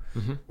heartburn,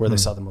 where they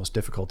saw the most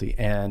difficulty.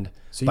 And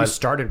so you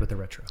started with the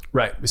retro.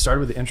 Right. We started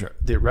with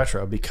the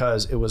retro,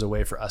 because it was a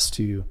way for us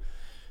to,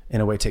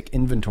 in a way, take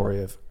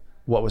inventory of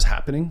what was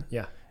happening.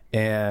 Yeah.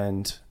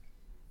 And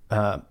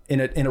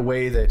in a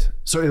way that,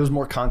 so it was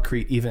more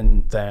concrete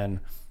even than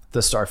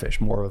the starfish,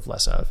 more of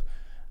less of.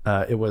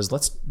 It was,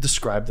 let's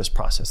describe this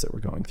process that we're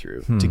going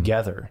through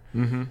together.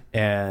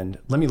 And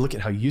let me look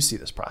at how you see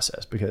this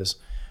process, because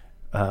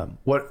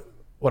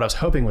what I was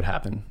hoping would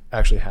happen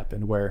actually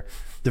happened, where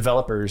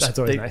developers, that's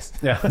always nice.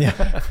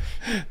 Yeah.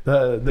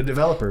 The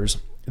developers,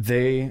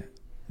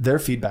 their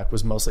feedback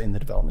was mostly in the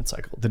development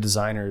cycle. The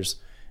designers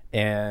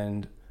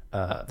and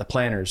the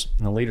planners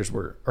and the leaders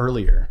were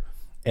earlier.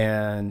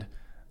 And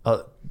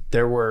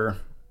there were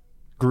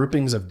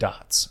groupings of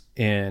dots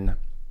in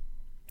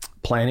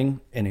planning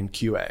and in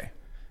QA.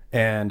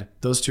 And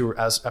those two were,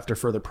 after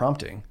further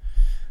prompting,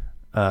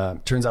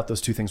 turns out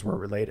those two things were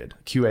related.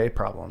 QA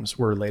problems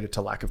were related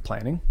to lack of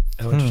planning.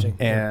 Oh, interesting.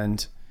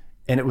 And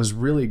it was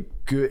really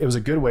good. It was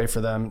a good way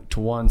for them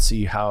to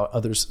see how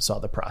others saw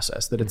the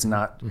process, that it's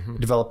not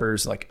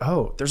developers like,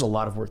 oh, there's a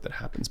lot of work that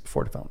happens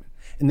before development.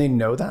 And they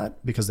know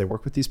that because they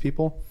work with these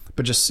people,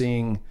 but just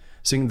seeing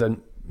the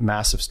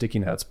massive sticky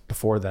notes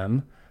before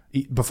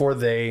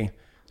they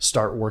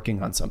start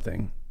working on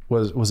something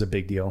was a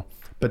big deal.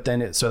 But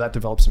then so that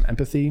develops some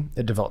empathy.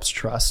 It develops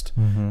trust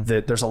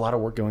that there's a lot of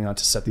work going on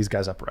to set these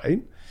guys up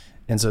right.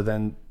 And so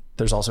then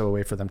there's also a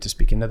way for them to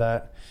speak into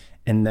that.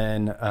 And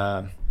then,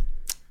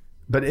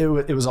 but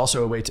it was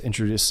also a way to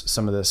introduce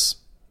some of this,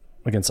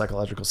 again,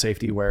 psychological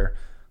safety, where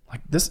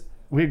like this,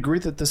 we agree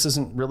that this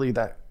isn't really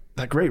that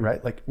great,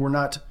 right? Like we're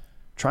not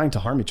trying to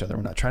harm each other.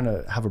 We're not trying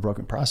to have a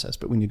broken process,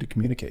 but we need to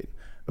communicate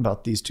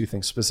about these two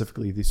things,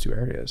 specifically these two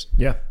areas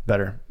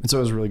better. And so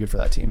it was really good for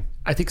that team.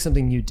 I think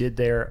something you did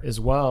there as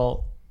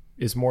well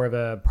is more of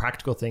a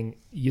practical thing.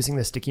 Using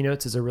the sticky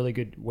notes is a really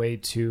good way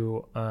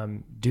to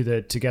do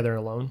the together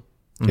alone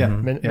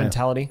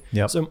mentality.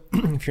 Yep. So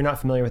if you're not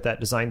familiar with that,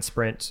 Design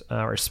Sprint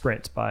or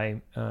Sprint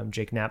by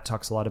Jake Knapp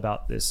talks a lot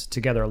about this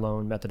together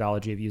alone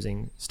methodology of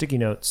using sticky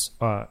notes.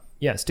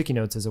 Sticky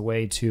notes as a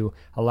way to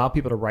allow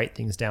people to write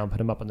things down, put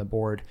them up on the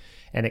board,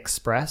 and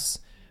express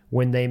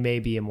when they may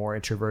be a more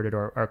introverted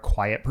or a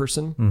quiet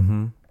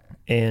person.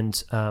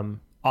 And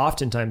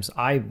oftentimes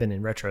I've been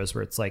in retros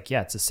where it's like,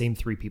 it's the same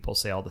 3 people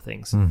say all the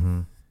things.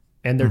 And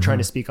they're trying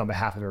to speak on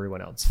behalf of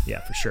everyone else. Yeah,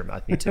 for sure.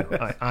 Me too.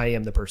 I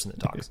am the person that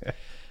talks.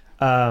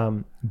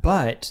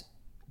 But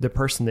the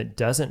person that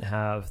doesn't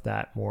have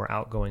that more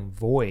outgoing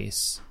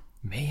voice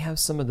may have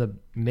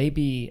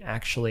maybe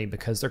actually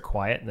because they're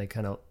quiet and they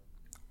kind of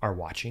are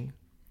watching,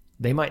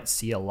 they might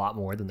see a lot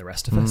more than the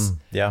rest of us.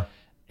 Yeah.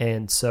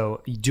 And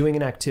so doing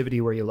an activity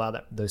where you allow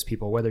those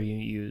people, whether you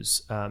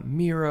use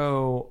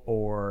Miro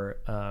or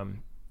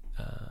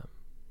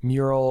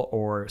Mural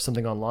or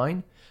something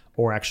online,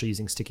 or actually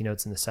using sticky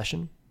notes in the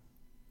session,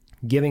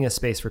 giving a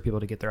space for people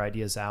to get their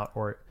ideas out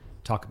or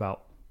talk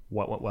about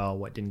what went well,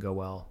 what didn't go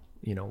well,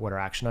 what are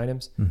action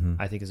items,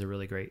 I think is a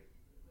really great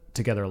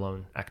together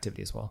alone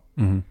activity as well.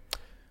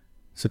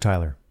 So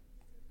Tyler,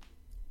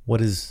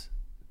 what's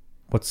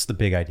the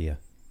big idea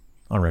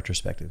on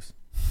retrospectives?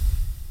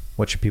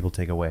 What should people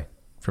take away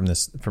from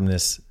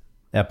this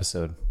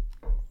episode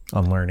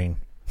on learning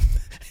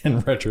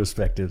and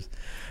retrospectives?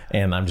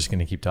 And I'm just going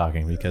to keep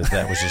talking because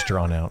that was just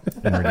drawn out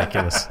and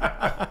ridiculous.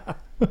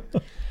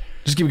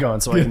 Just keep going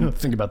so I can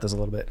think about this a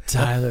little bit.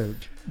 Tyler,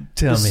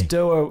 Tell me.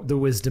 bestow the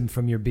wisdom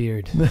from your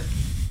beard.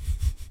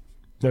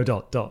 No,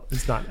 don't.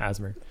 It's not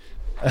Asmer.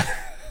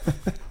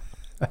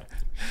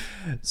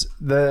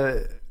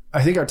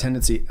 I think our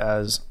tendency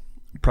as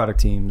product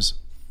teams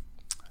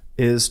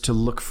is to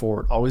look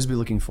forward, always be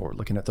looking forward,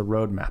 looking at the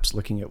roadmaps,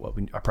 looking at what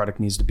our product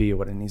needs to be,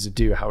 what it needs to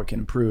do, how it can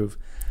improve.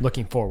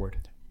 Looking forward.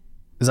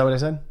 Is that what I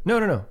said? No.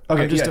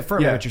 Okay, I'm just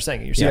affirming what you're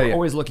saying. You're saying we're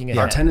always looking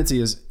ahead. Our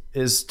tendency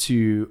is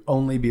to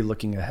only be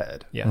looking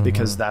ahead,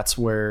 because that's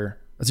the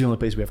only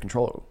place we have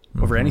control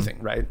over anything,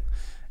 right?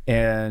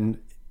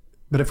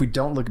 But if we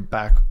don't look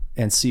back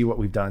and see what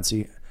we've done,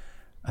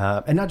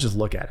 and not just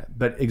look at it,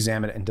 but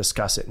examine it and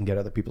discuss it and get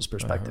other people's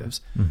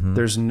perspectives,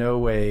 there's no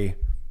way,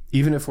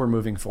 even if we're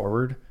moving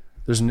forward,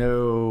 there's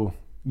no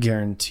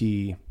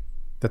guarantee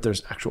that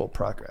there's actual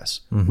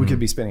progress. We could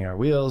be spinning our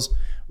wheels.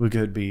 We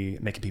could be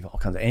making people all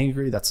kinds of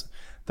angry. That's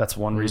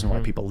one reason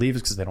why people leave,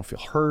 is because they don't feel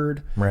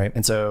heard. Right.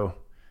 And so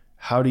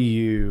how do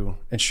you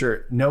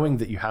ensure, knowing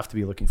that you have to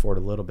be looking forward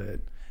a little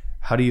bit,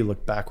 how do you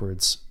look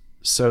backwards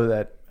so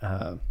that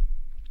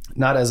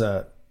not as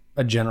a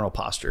general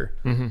posture,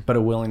 but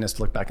a willingness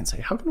to look back and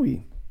say, how can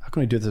we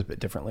do this a bit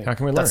differently? How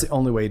can we learn? That's the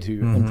only way to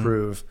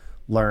improve,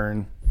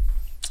 learn.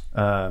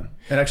 And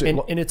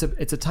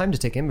it's a time to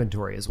take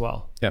inventory as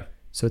well. Yeah.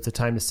 So it's a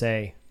time to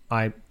say,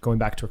 going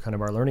back to kind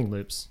of our learning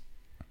loops,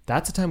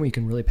 that's a time where you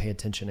can really pay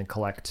attention and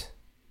collect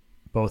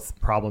both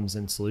problems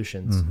and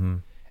solutions,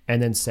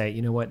 and then say,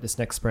 you know what, this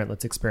next sprint,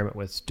 let's experiment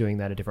with doing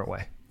that a different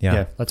way.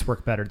 Yeah. Let's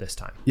work better this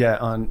time. Yeah.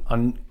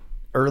 On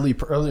early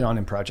on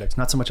in projects,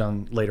 not so much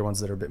on later ones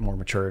that are a bit more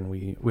mature and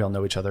we all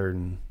know each other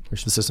and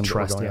there's the systems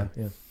Trust, that we're going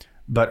yeah. on.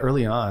 But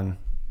early on,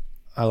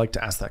 I like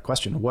to ask that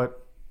question: what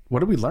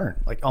did we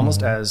learn? Like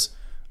almost as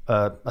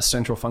a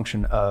central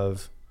function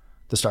of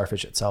the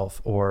Starfish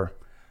itself, or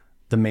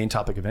the main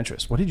topic of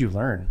interest. What did you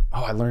learn?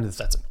 Oh, I learned that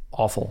that's an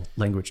awful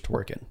language to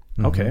work in.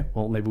 Okay,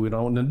 well maybe we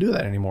don't want to do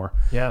that anymore.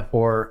 Yeah.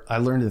 Or I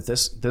learned that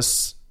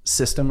this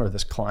system or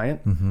this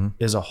client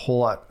is a whole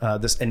lot.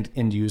 This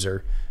end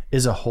user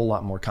is a whole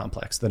lot more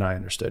complex than I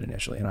understood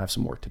initially, and I have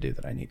some work to do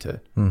that I need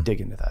to dig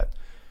into that.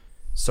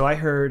 So I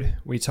heard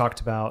we talked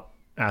about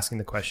asking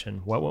the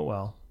question, what went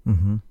well?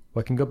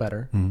 What can go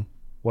better?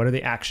 What are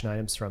the action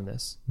items from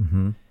this?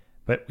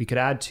 But we could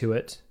add to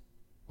it,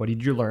 what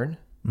did you learn?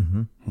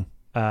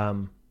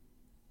 How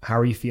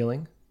are you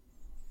feeling?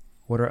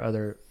 What are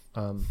other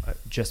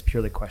just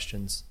purely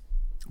questions?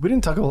 We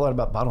didn't talk a whole lot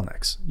about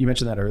bottlenecks. You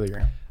mentioned that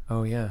earlier.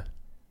 Oh yeah.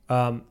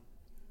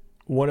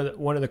 One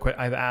of the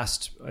I've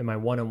asked in my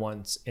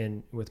one-on-ones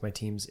with my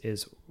teams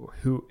is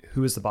who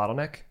is the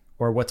bottleneck,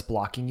 or what's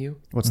blocking you?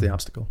 What's the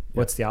obstacle?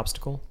 What's the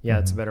obstacle? Yeah,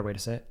 that's a better way to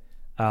say it.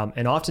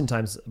 And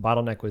oftentimes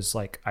bottleneck was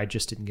like, I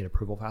just didn't get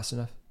approval fast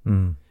enough.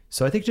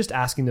 So I think just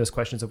asking those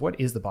questions of what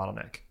is the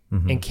bottleneck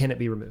and can it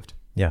be removed?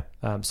 Yeah.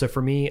 So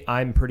for me,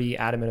 I'm pretty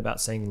adamant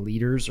about saying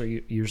leaders are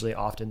usually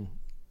often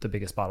the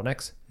biggest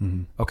bottlenecks.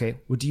 Okay,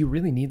 well, do you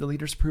really need the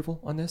leader's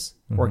approval on this?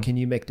 Or can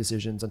you make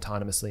decisions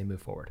autonomously and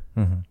move forward?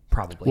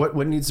 Probably.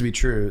 What needs to be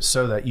true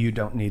so that you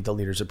don't need the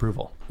leader's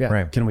approval? Yeah.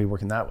 Right. Can we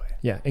work in that way?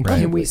 Yeah. And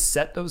can we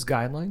set those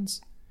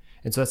guidelines?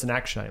 And so that's an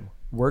action item.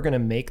 We're going to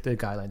make the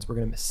guidelines. We're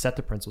going to set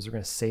the principles. We're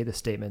going to say the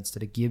statements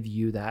to give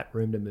you that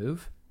room to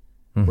move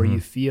where you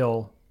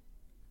feel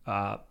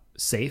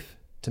safe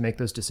to make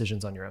those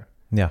decisions on your own.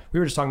 Yeah. We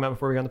were just talking about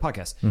before we got on the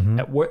podcast.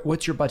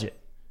 What's your budget?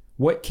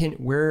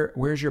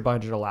 Where's your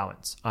budget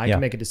allowance? I can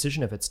make a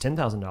decision if it's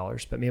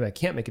 $10,000, but maybe I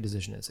can't make a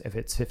decision if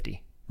it's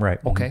 50. Right.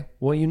 Okay.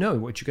 Well, you know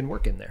what you can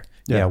work in there.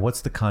 Yeah.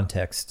 What's the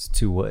context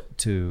to what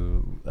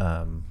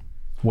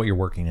you're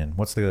working in?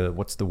 What's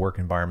the work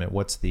environment?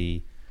 What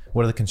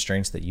are the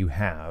constraints that you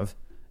have?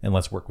 And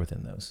let's work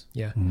within those.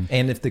 Yeah.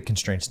 And if the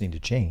constraints need to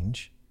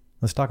change,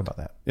 let's talk about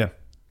that. Yeah.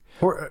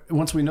 Or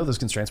once we know those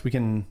constraints, we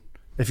can,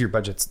 if your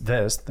budget's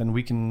this, then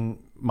we can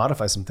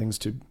modify some things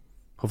to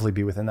hopefully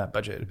be within that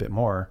budget a bit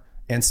more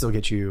and still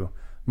get you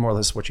more or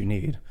less what you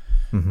need.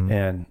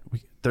 And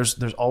there's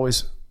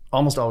almost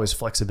always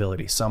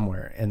flexibility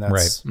somewhere, and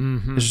that's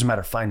it's just a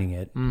matter of finding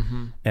it.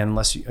 And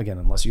unless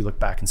you look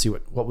back and see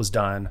what was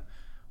done,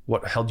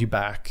 what held you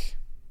back,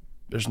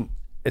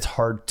 it's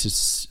hard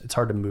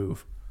to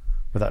move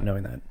without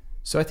knowing that.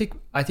 So I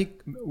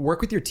think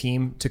work with your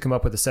team to come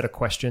up with a set of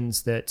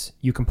questions that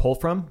you can pull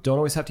from. Don't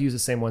always have to use the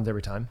same ones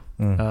every time.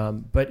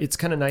 But it's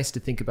kind of nice to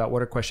think about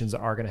what are questions that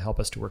are going to help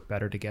us to work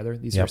better together.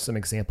 These are some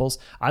examples.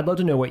 I'd love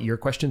to know what your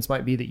questions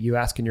might be that you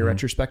ask in your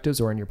retrospectives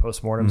or in your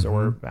postmortems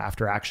or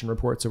after action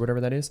reports or whatever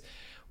that is.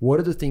 What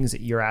are the things that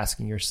you're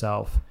asking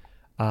yourself?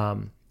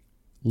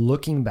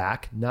 looking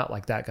back, not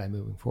like that guy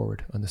moving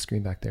forward on the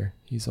screen back there.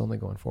 He's only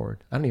going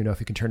forward. I don't even know if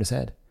he can turn his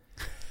head.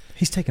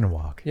 He's taking a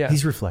walk. Yeah.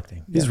 He's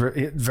reflecting. He's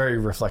very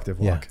reflective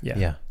walk.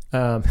 Yeah.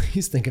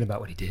 He's thinking about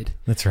what he did.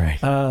 That's right.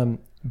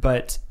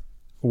 But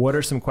what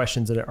are some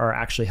questions that are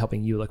actually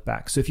helping you look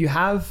back? So if you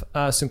have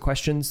some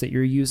questions that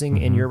you're using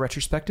in your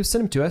retrospective,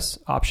 send them to us,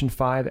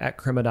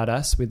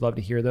 option5@crema.us. We'd love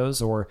to hear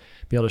those or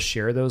be able to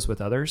share those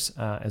with others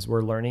as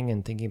we're learning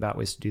and thinking about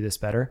ways to do this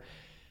better.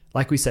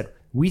 Like we said,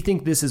 we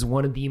think this is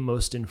one of the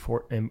most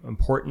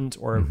important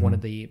or one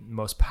of the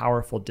most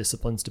powerful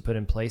disciplines to put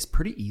in place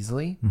pretty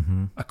easily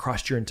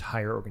across your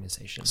entire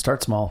organization.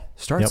 Start small.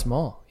 Start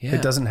small. Yeah.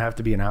 It doesn't have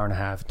to be an hour and a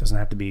half. It doesn't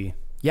have to be.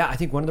 Yeah, I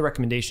think one of the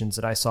recommendations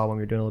that I saw when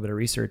we were doing a little bit of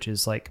research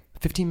is like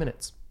 15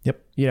 minutes.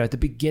 Yep. At the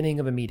beginning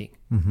of a meeting.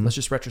 Let's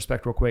just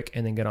retrospect real quick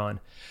and then get on.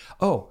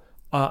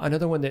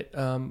 Another one that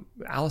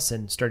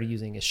Allison started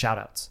using is shout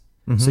outs.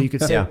 So you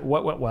could say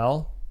what went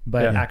well,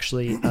 but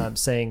actually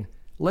saying,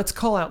 let's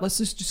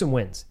just do some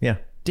wins. Yeah.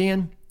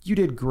 Dan, you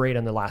did great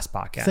on the last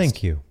podcast.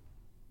 Thank you.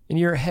 And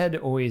your head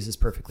always is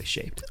perfectly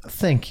shaped.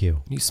 Thank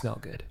you. You smell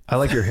good. I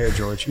like your hair,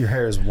 George. Your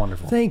hair is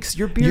wonderful. Thanks.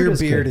 Your beard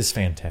is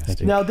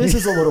fantastic. Now, this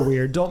is a little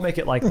weird. Don't make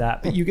it like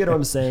that. But you get what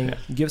I'm saying.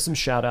 Give some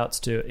shout outs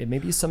to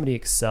maybe somebody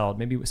excelled.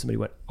 Maybe somebody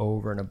went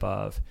over and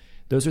above.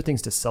 Those are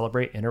things to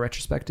celebrate in a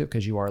retrospective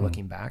because you are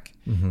looking back.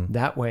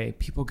 That way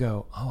people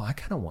go, oh, I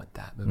kind of want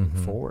that moving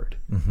forward.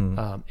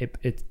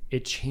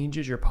 It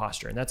changes your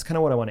posture. And that's kind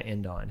of what I want to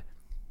end on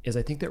is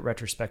I think that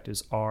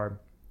retrospectives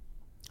are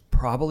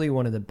probably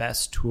one of the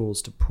best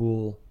tools to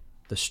pull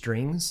the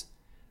strings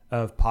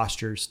of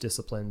postures,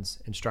 disciplines,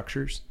 and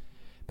structures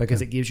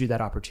because it gives you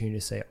that opportunity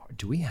to say,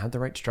 do we have the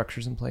right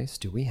structures in place?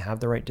 Do we have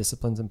the right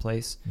disciplines in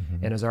place?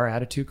 And is our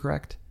attitude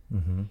correct?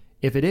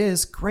 If it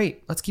is,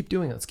 great. Let's keep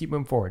doing it. Let's keep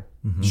moving forward.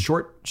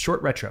 Short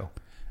retro.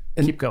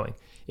 And keep going.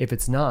 If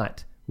it's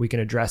not, we can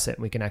address it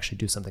and we can actually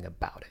do something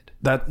about it.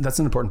 That's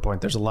an important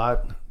point. There's a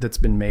lot that's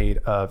been made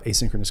of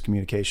asynchronous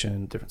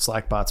communication, different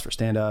Slack bots for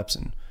stand-ups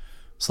and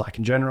Slack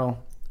in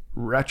general.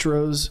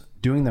 Retros,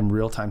 doing them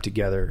real time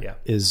together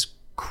is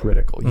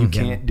critical. You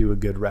can't do a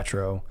good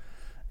retro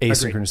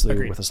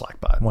asynchronously with a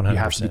Slack bot. 100%. You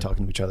have to be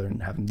talking to each other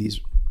and having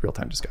these real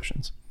time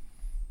discussions.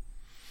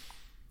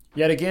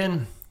 Yet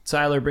again,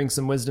 Tyler brings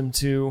some wisdom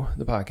to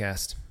the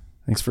podcast.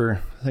 Thanks for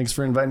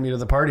inviting me to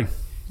the party.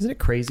 Isn't it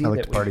crazy like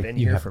that to party. we've been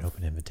You here have for an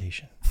open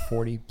invitation.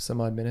 40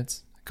 some odd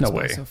minutes? No Goes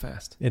by way. so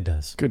fast. It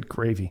does. Good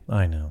gravy.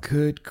 I know.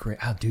 Good gravy.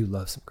 I do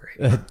love some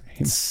gravy.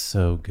 It's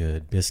so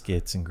good.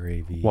 Biscuits and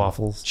gravy.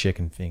 Waffles.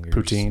 Chicken fingers.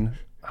 Poutine.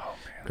 Oh,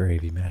 man.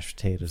 Gravy, mashed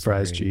potatoes.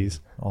 Fries, gravy, cheese.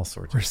 All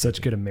sorts We're of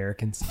such good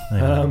Americans.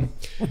 know.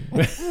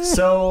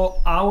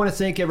 So I want to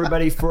thank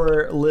everybody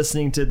for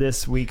listening to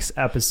this week's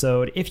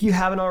episode. If you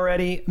haven't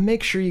already,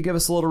 make sure you give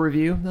us a little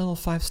review. That little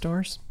 5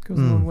 stars goes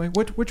a long way.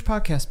 Which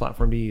podcast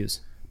platform do you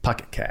use?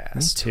 Pocket Cast.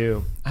 Me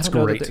too. I don't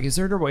know. Is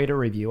there a way to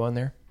review on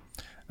there?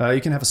 You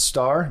can have a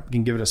star. You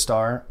can give it a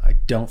star. I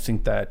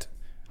think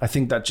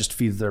that just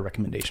feeds their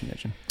recommendation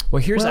engine.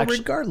 Well, here's Well, actually...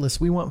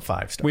 regardless, we want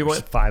 5 stars. We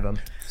want 5 of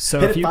them.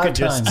 So Hit if it you 5 could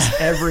just, times.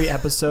 every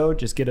episode,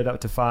 just get it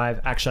up to 5.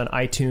 Actually on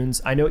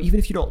iTunes. I know even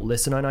if you don't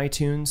listen on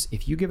iTunes,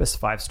 if you give us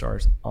 5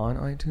 stars on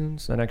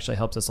iTunes, that actually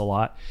helps us a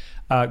lot.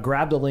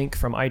 Grab the link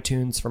from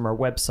iTunes, from our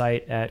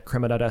website at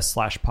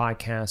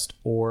crema.us/podcast,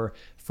 or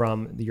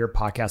from your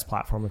podcast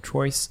platform of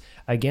choice.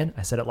 Again,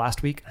 I said it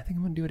last week. I think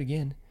I'm going to do it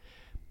again.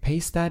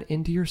 Paste that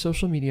into your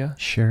social media.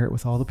 Share it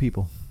with all the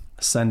people.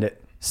 Send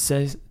it.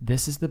 Says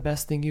this is the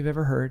best thing you've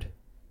ever heard.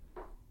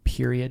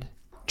 Period.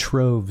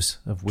 Troves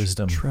of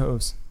wisdom.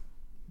 Troves.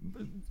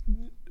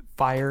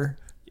 Fire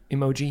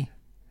emoji.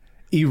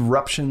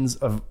 Eruptions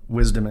of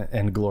wisdom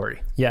and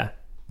glory. Yeah,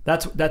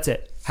 that's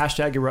it.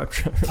 Hashtag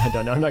eruption. I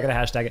don't know. I'm not going to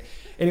hashtag it.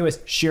 Anyways,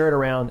 share it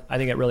around. I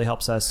think it really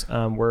helps us.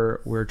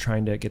 We're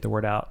trying to get the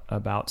word out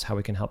about how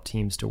we can help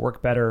teams to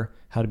work better,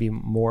 how to be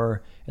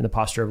more in the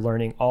posture of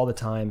learning all the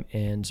time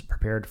and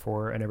prepared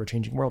for an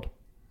ever-changing world.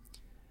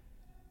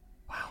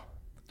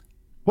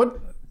 Wow.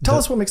 Tell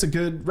us what makes a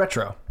good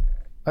retro.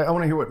 I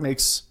want to hear what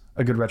makes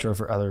a good retro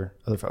for other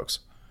folks.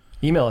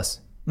 Email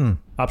us.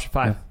 Option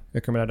 5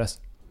 at crema.us.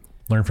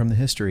 Learn from the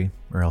history,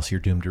 or else you're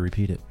doomed to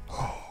repeat it.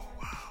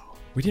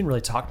 We didn't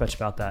really talk much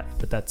about that,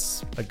 but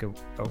that's a good...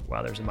 Oh,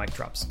 wow, there's a mic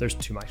drops. There's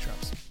 2 mic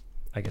drops.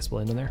 I guess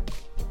we'll end on there.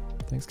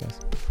 Thanks, guys.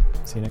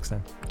 See you next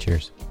time.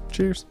 Cheers.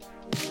 Cheers.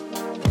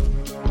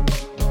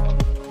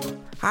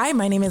 Hi,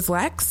 my name is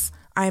Lex.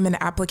 I'm an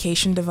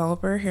application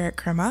developer here at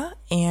Crema,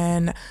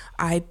 and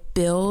I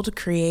build,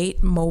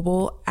 create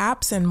mobile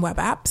apps and web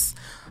apps.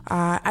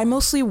 I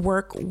mostly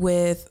work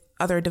with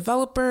other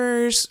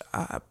developers,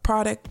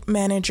 product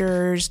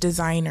managers,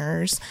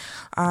 designers,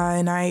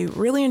 and I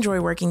really enjoy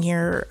working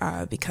here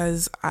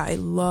because I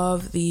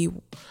love the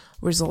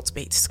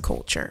results-based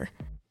culture.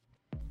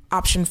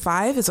 Option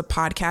 5 is a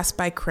podcast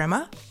by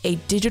Crema, a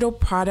digital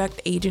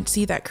product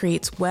agency that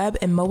creates web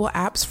and mobile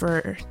apps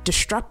for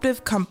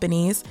disruptive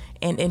companies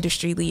and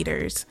industry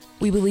leaders.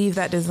 We believe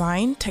that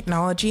design,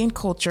 technology, and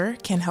culture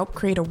can help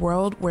create a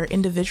world where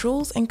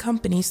individuals and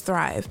companies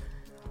thrive.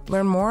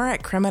 Learn more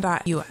at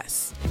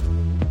crema.us.